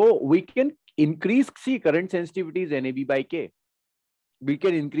 So we can increase, see, current sensitivity is NAB by K. We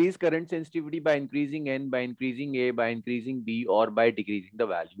can increase current sensitivity by increasing N, by increasing A, by increasing B, or by decreasing the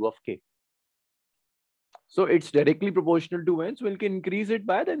value of K. So it's directly proportional to N. So we can increase it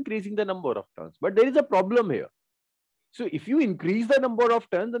by increasing the number of turns. But there is a problem here. So if you increase the number of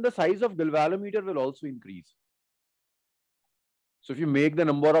turns, then the size of galvanometer will also increase. So if you make the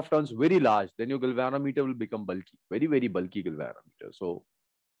number of turns very large, then your galvanometer will become bulky, very, very bulky galvanometer. So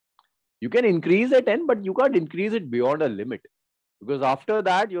you can increase at N, but you can't increase it beyond a limit, because after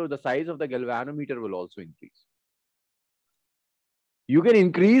that, the size of the galvanometer will also increase. You can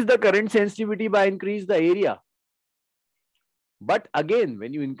increase the current sensitivity by increase the area. But again,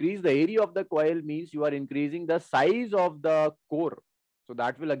 when you increase the area of the coil, means you are increasing the size of the core. So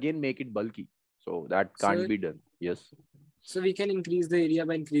that will again make it bulky. So that can't be done. Yes. So we can increase the area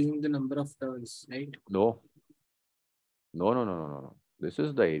by increasing the number of turns, right? No. No. This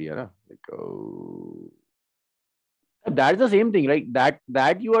is the area. Na? Like, that's the same thing, right?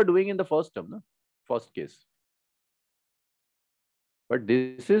 That you are doing in the first term, na? First case. But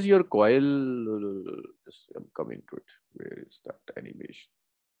this is your coil. I'm coming to it. Where is that animation?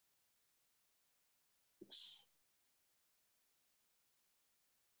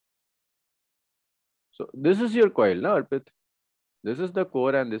 So this is your coil, na, Arpit? This is the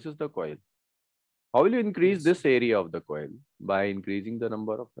core and this is the coil. How will you increase this area of the coil? By increasing the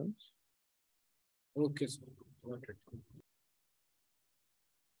number of turns. Okay, so got it.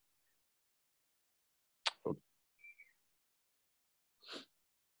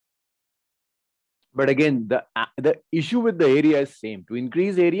 But again, the issue with the area is same. To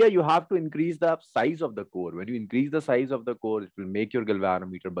increase area, you have to increase the size of the core. When you increase the size of the core, it will make your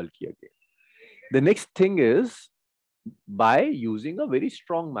galvanometer bulky again. The next thing is by using a very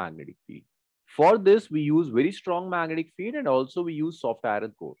strong magnetic field. For this, we use very strong magnetic field, and also we use soft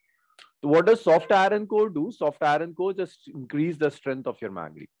iron core. So what does soft iron core do? Soft iron core just increase the strength of your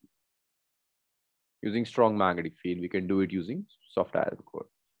magnetic field. Using strong magnetic field, we can do it using soft iron core.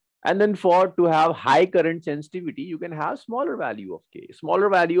 And then to have high current sensitivity, you can have smaller value of K. Smaller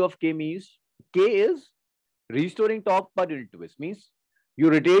value of K means K is restoring torque per unit twist. Means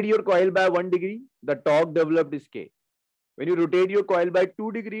you rotate your coil by 1 degree, the torque developed is K. When you rotate your coil by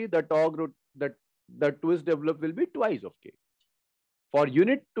 2 degrees, the torque, the twist developed will be twice of K. For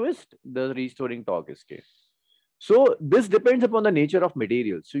unit twist, the restoring torque is K. So this depends upon the nature of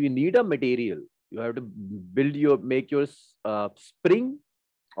material. So you need a material. You have to make your spring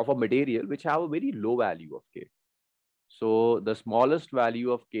of a material which have a very low value of K. So the smallest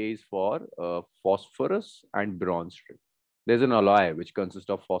value of K is for phosphorus and bronze strip. There's an alloy which consists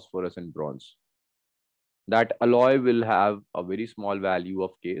of phosphorus and bronze. That alloy will have a very small value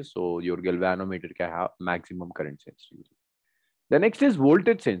of K. So your galvanometer can have maximum current sensitivity. The next is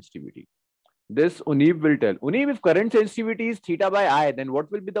voltage sensitivity. This Unib will tell. Unib, if current sensitivity is theta by I, then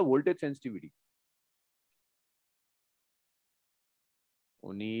what will be the voltage sensitivity?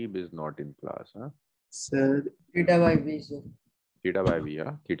 Unib is not in class, huh? Sir, Theta by V, sir. Theta by V,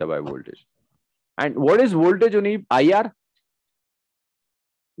 huh? Theta by voltage. And what is voltage only? IR?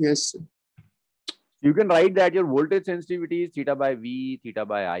 Yes, sir. You can write that your voltage sensitivity is theta by V, theta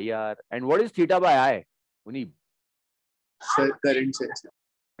by IR. And what is theta by I? Only Sir, current sense.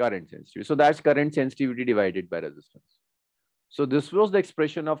 current sensitivity. So that's current sensitivity divided by resistance. So this was the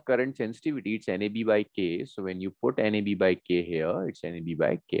expression of current sensitivity. It's NAB by K. So when you put NAB by K here, it's NAB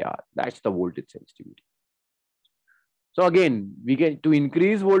by KR. That's the voltage sensitivity. So again, we can, to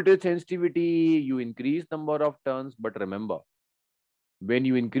increase voltage sensitivity, you increase number of turns. But remember, when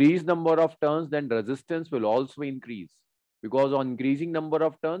you increase number of turns, then resistance will also increase. Because on increasing number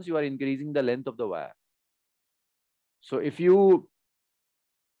of turns, you are increasing the length of the wire. So if you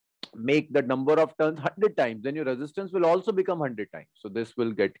make the number of turns 100 times, then your resistance will also become 100 times. So this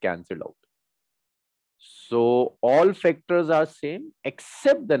will get cancelled out. So all factors are same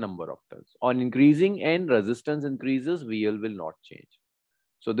except the number of turns. On increasing N, resistance increases, VL will not change.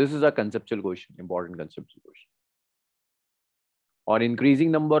 So this is a conceptual question, important conceptual question. On increasing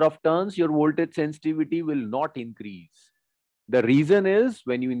number of turns, your voltage sensitivity will not increase. The reason is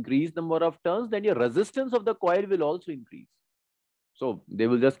when you increase number of turns, then your resistance of the coil will also increase. So they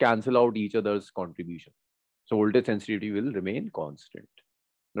will just cancel out each other's contribution. So voltage sensitivity will remain constant.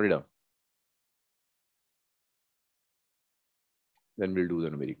 Note it down. Then we'll do the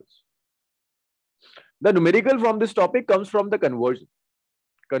numericals. The numerical from this topic comes from the conversion.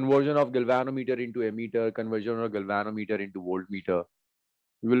 Conversion of galvanometer into ammeter, conversion of galvanometer into voltmeter.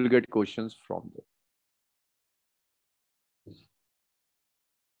 You will get questions from there.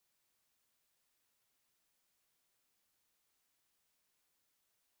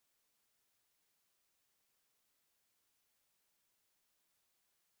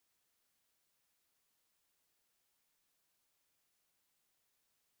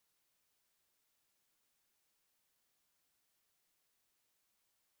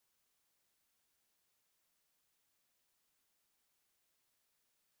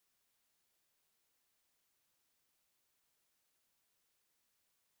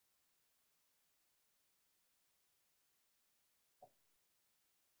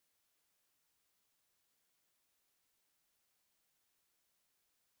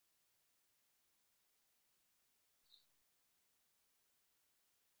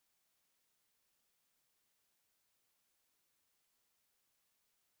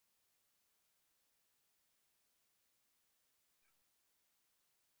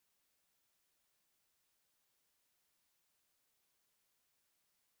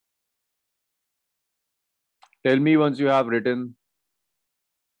 Tell me once you have written.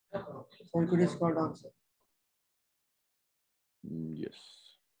 Sir, could you scroll down, sir? Yes.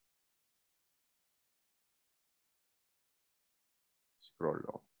 Scroll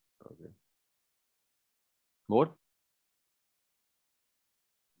down. Okay. More?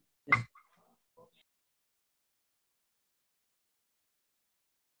 Yes.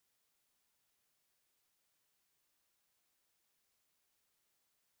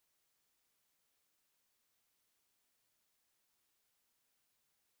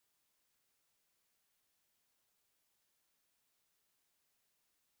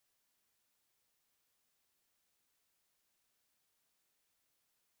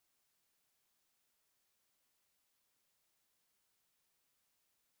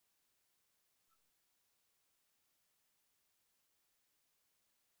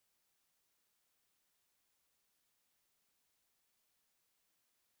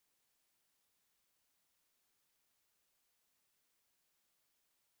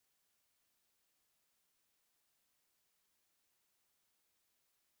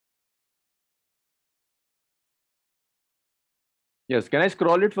 Yes. Can I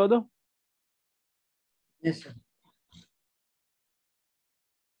scroll it further? Yes, sir.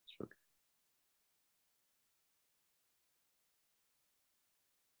 Okay.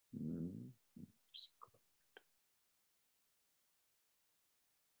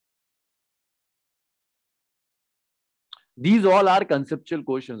 These all are conceptual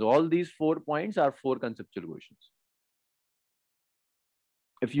questions. All these 4 points are 4 conceptual questions.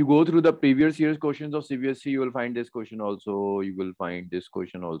 If you go through the previous year's questions of CBSE, you will find this question also. You will find this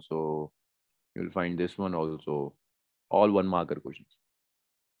question also. You will find this one also. All 1 marker questions.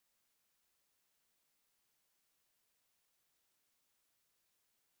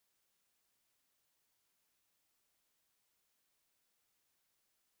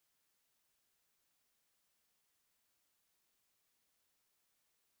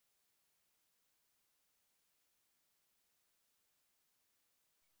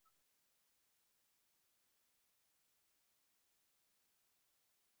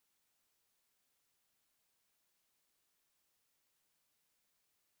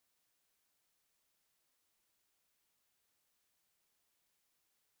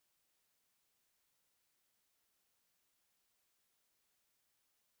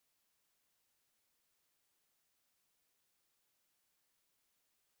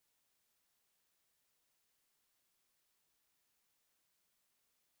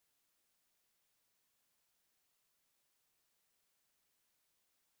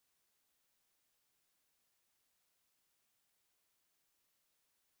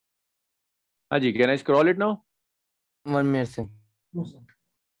 Haji, can I scroll it now? 1 minute, sir. No, sir.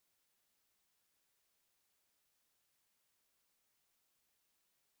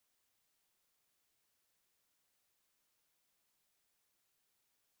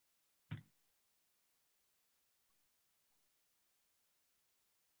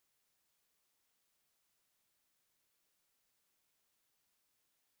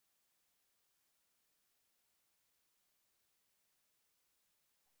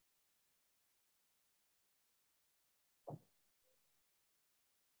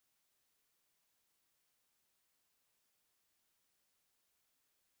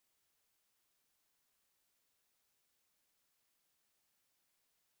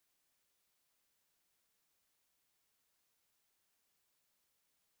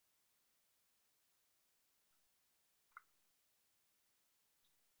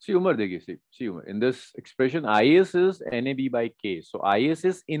 See, Umar, see, Umar, in this expression, IS is NAB by K. So IS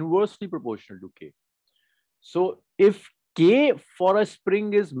is inversely proportional to K. So if K for a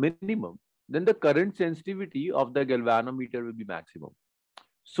spring is minimum, then the current sensitivity of the galvanometer will be maximum.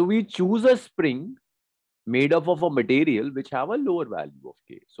 So we choose a spring made up of a material which have a lower value of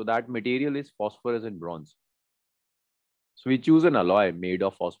K. So that material is phosphorus and bronze. So we choose an alloy made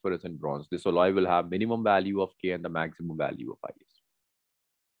of phosphorus and bronze. This alloy will have minimum value of K and the maximum value of IS.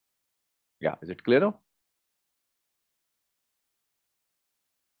 Yeah, is it clear now?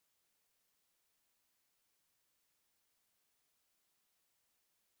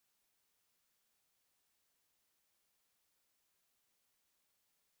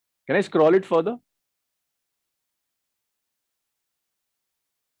 Can I scroll it further?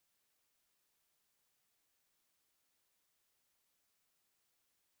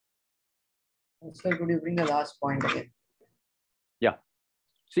 Sir, could you bring the last point again? Yeah.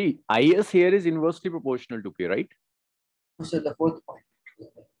 See, IS here is inversely proportional to K, right? No, sir, the fourth point.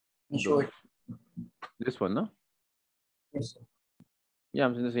 You show it. This one, no? Yes, sir. Yeah,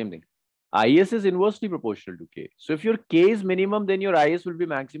 I'm saying the same thing. IS is inversely proportional to K. So if your K is minimum, then your IS will be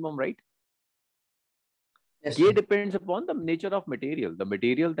maximum, right? Yes, K sir. depends upon the nature of material, the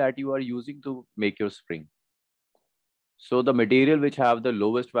material that you are using to make your spring. So the material which have the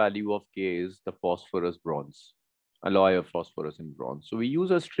lowest value of K is the phosphorus bronze, alloy of phosphorus and bronze. So we use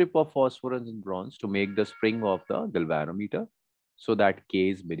a strip of phosphorus and bronze to make the spring of the galvanometer so that K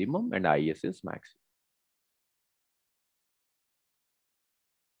is minimum and IS is maximum.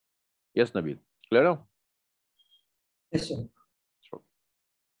 Yes, Nabil. Clear now? Yes, sir. So,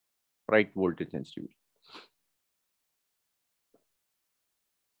 right voltage sensitivity.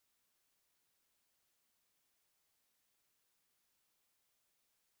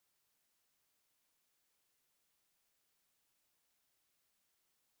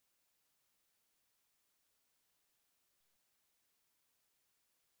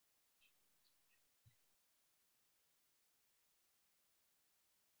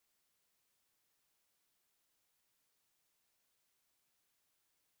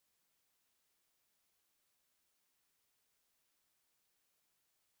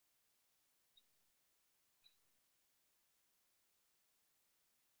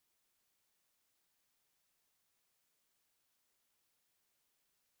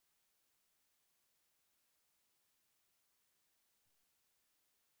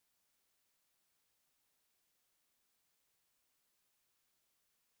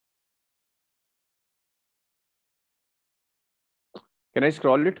 Can I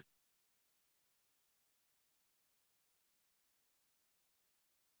scroll it?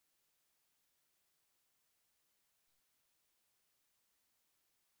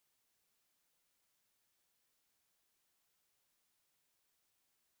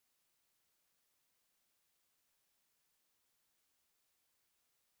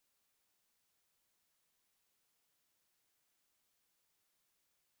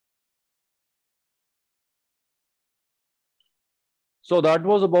 So that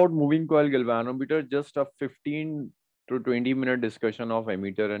was about moving coil galvanometer. Just a 15 to 20-minute discussion of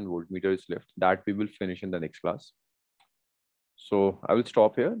ammeter and voltmeter is left. That we will finish in the next class. So I will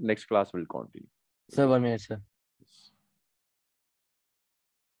stop here. Next class will continue. Sir, 1 minute, sir.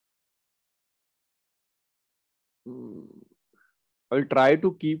 I'll try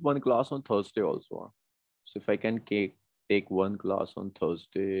to keep one class on Thursday also. So if I can take one class on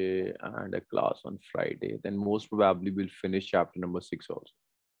Thursday and a class on Friday, then most probably we'll finish chapter number 6 also.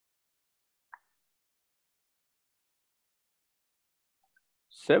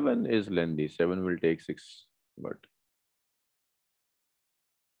 7 is lengthy. 7 will take 6, but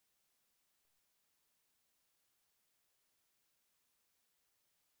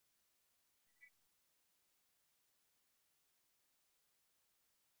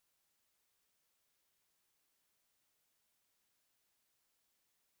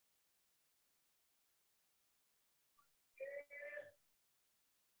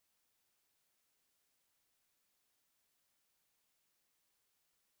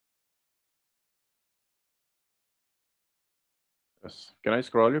Yes. Can I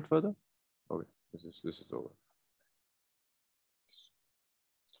scroll it further? Okay, this is over.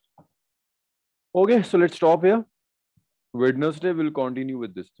 Okay, so let's stop here. Wednesday we'll continue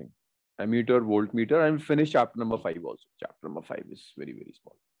with this thing. Ammeter, voltmeter, and finish chapter number 5 also. Chapter number 5 is very, very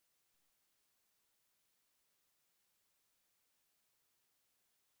small.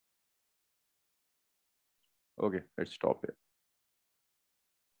 Okay, let's stop here.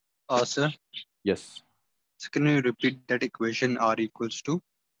 Sir, Yes. so can you repeat that equation R equals to?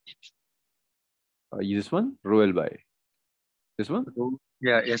 This one, rho L by. This one?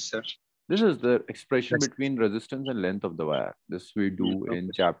 Yeah, yes, sir. This is the expression Yes. between resistance and length of the wire. This we do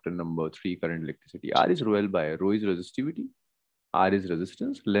in chapter number 3, current electricity. R is rho L by. Rho is resistivity. R is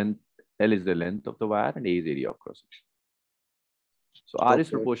resistance. Length, L is the length of the wire, and A is area of cross section. So R is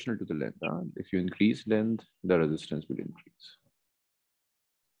proportional to the length. If you increase length, the resistance will increase.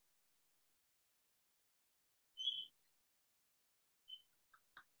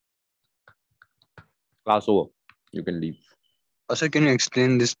 Class over. You can leave. Sir, can you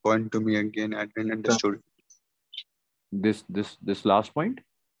explain this point to me again? I didn't understood. This last point?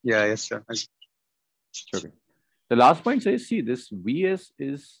 Yeah, yes, sir. Okay. The last point says, see, this Vs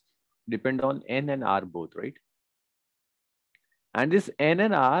is depend on N and R both, right? And this N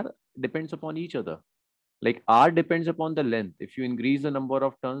and R depends upon each other. Like R depends upon the length. If you increase the number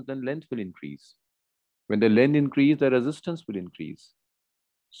of turns, then length will increase. When the length increase, the resistance will increase.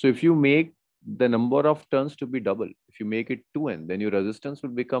 So if you make the number of turns to be double, if you make it 2N, then your resistance will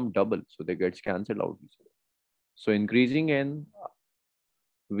become double. So they gets cancelled out. So increasing N,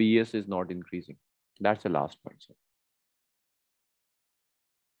 Vs is not increasing. That's the last point, sir.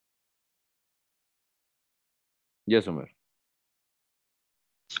 Yes, Umar.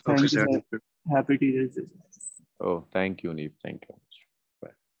 Thank Okay, you, sir. sir. Happy teachers. Oh, thank you, Neep. Thank you.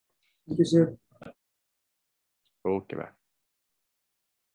 Thank you, sir. Okay, bye.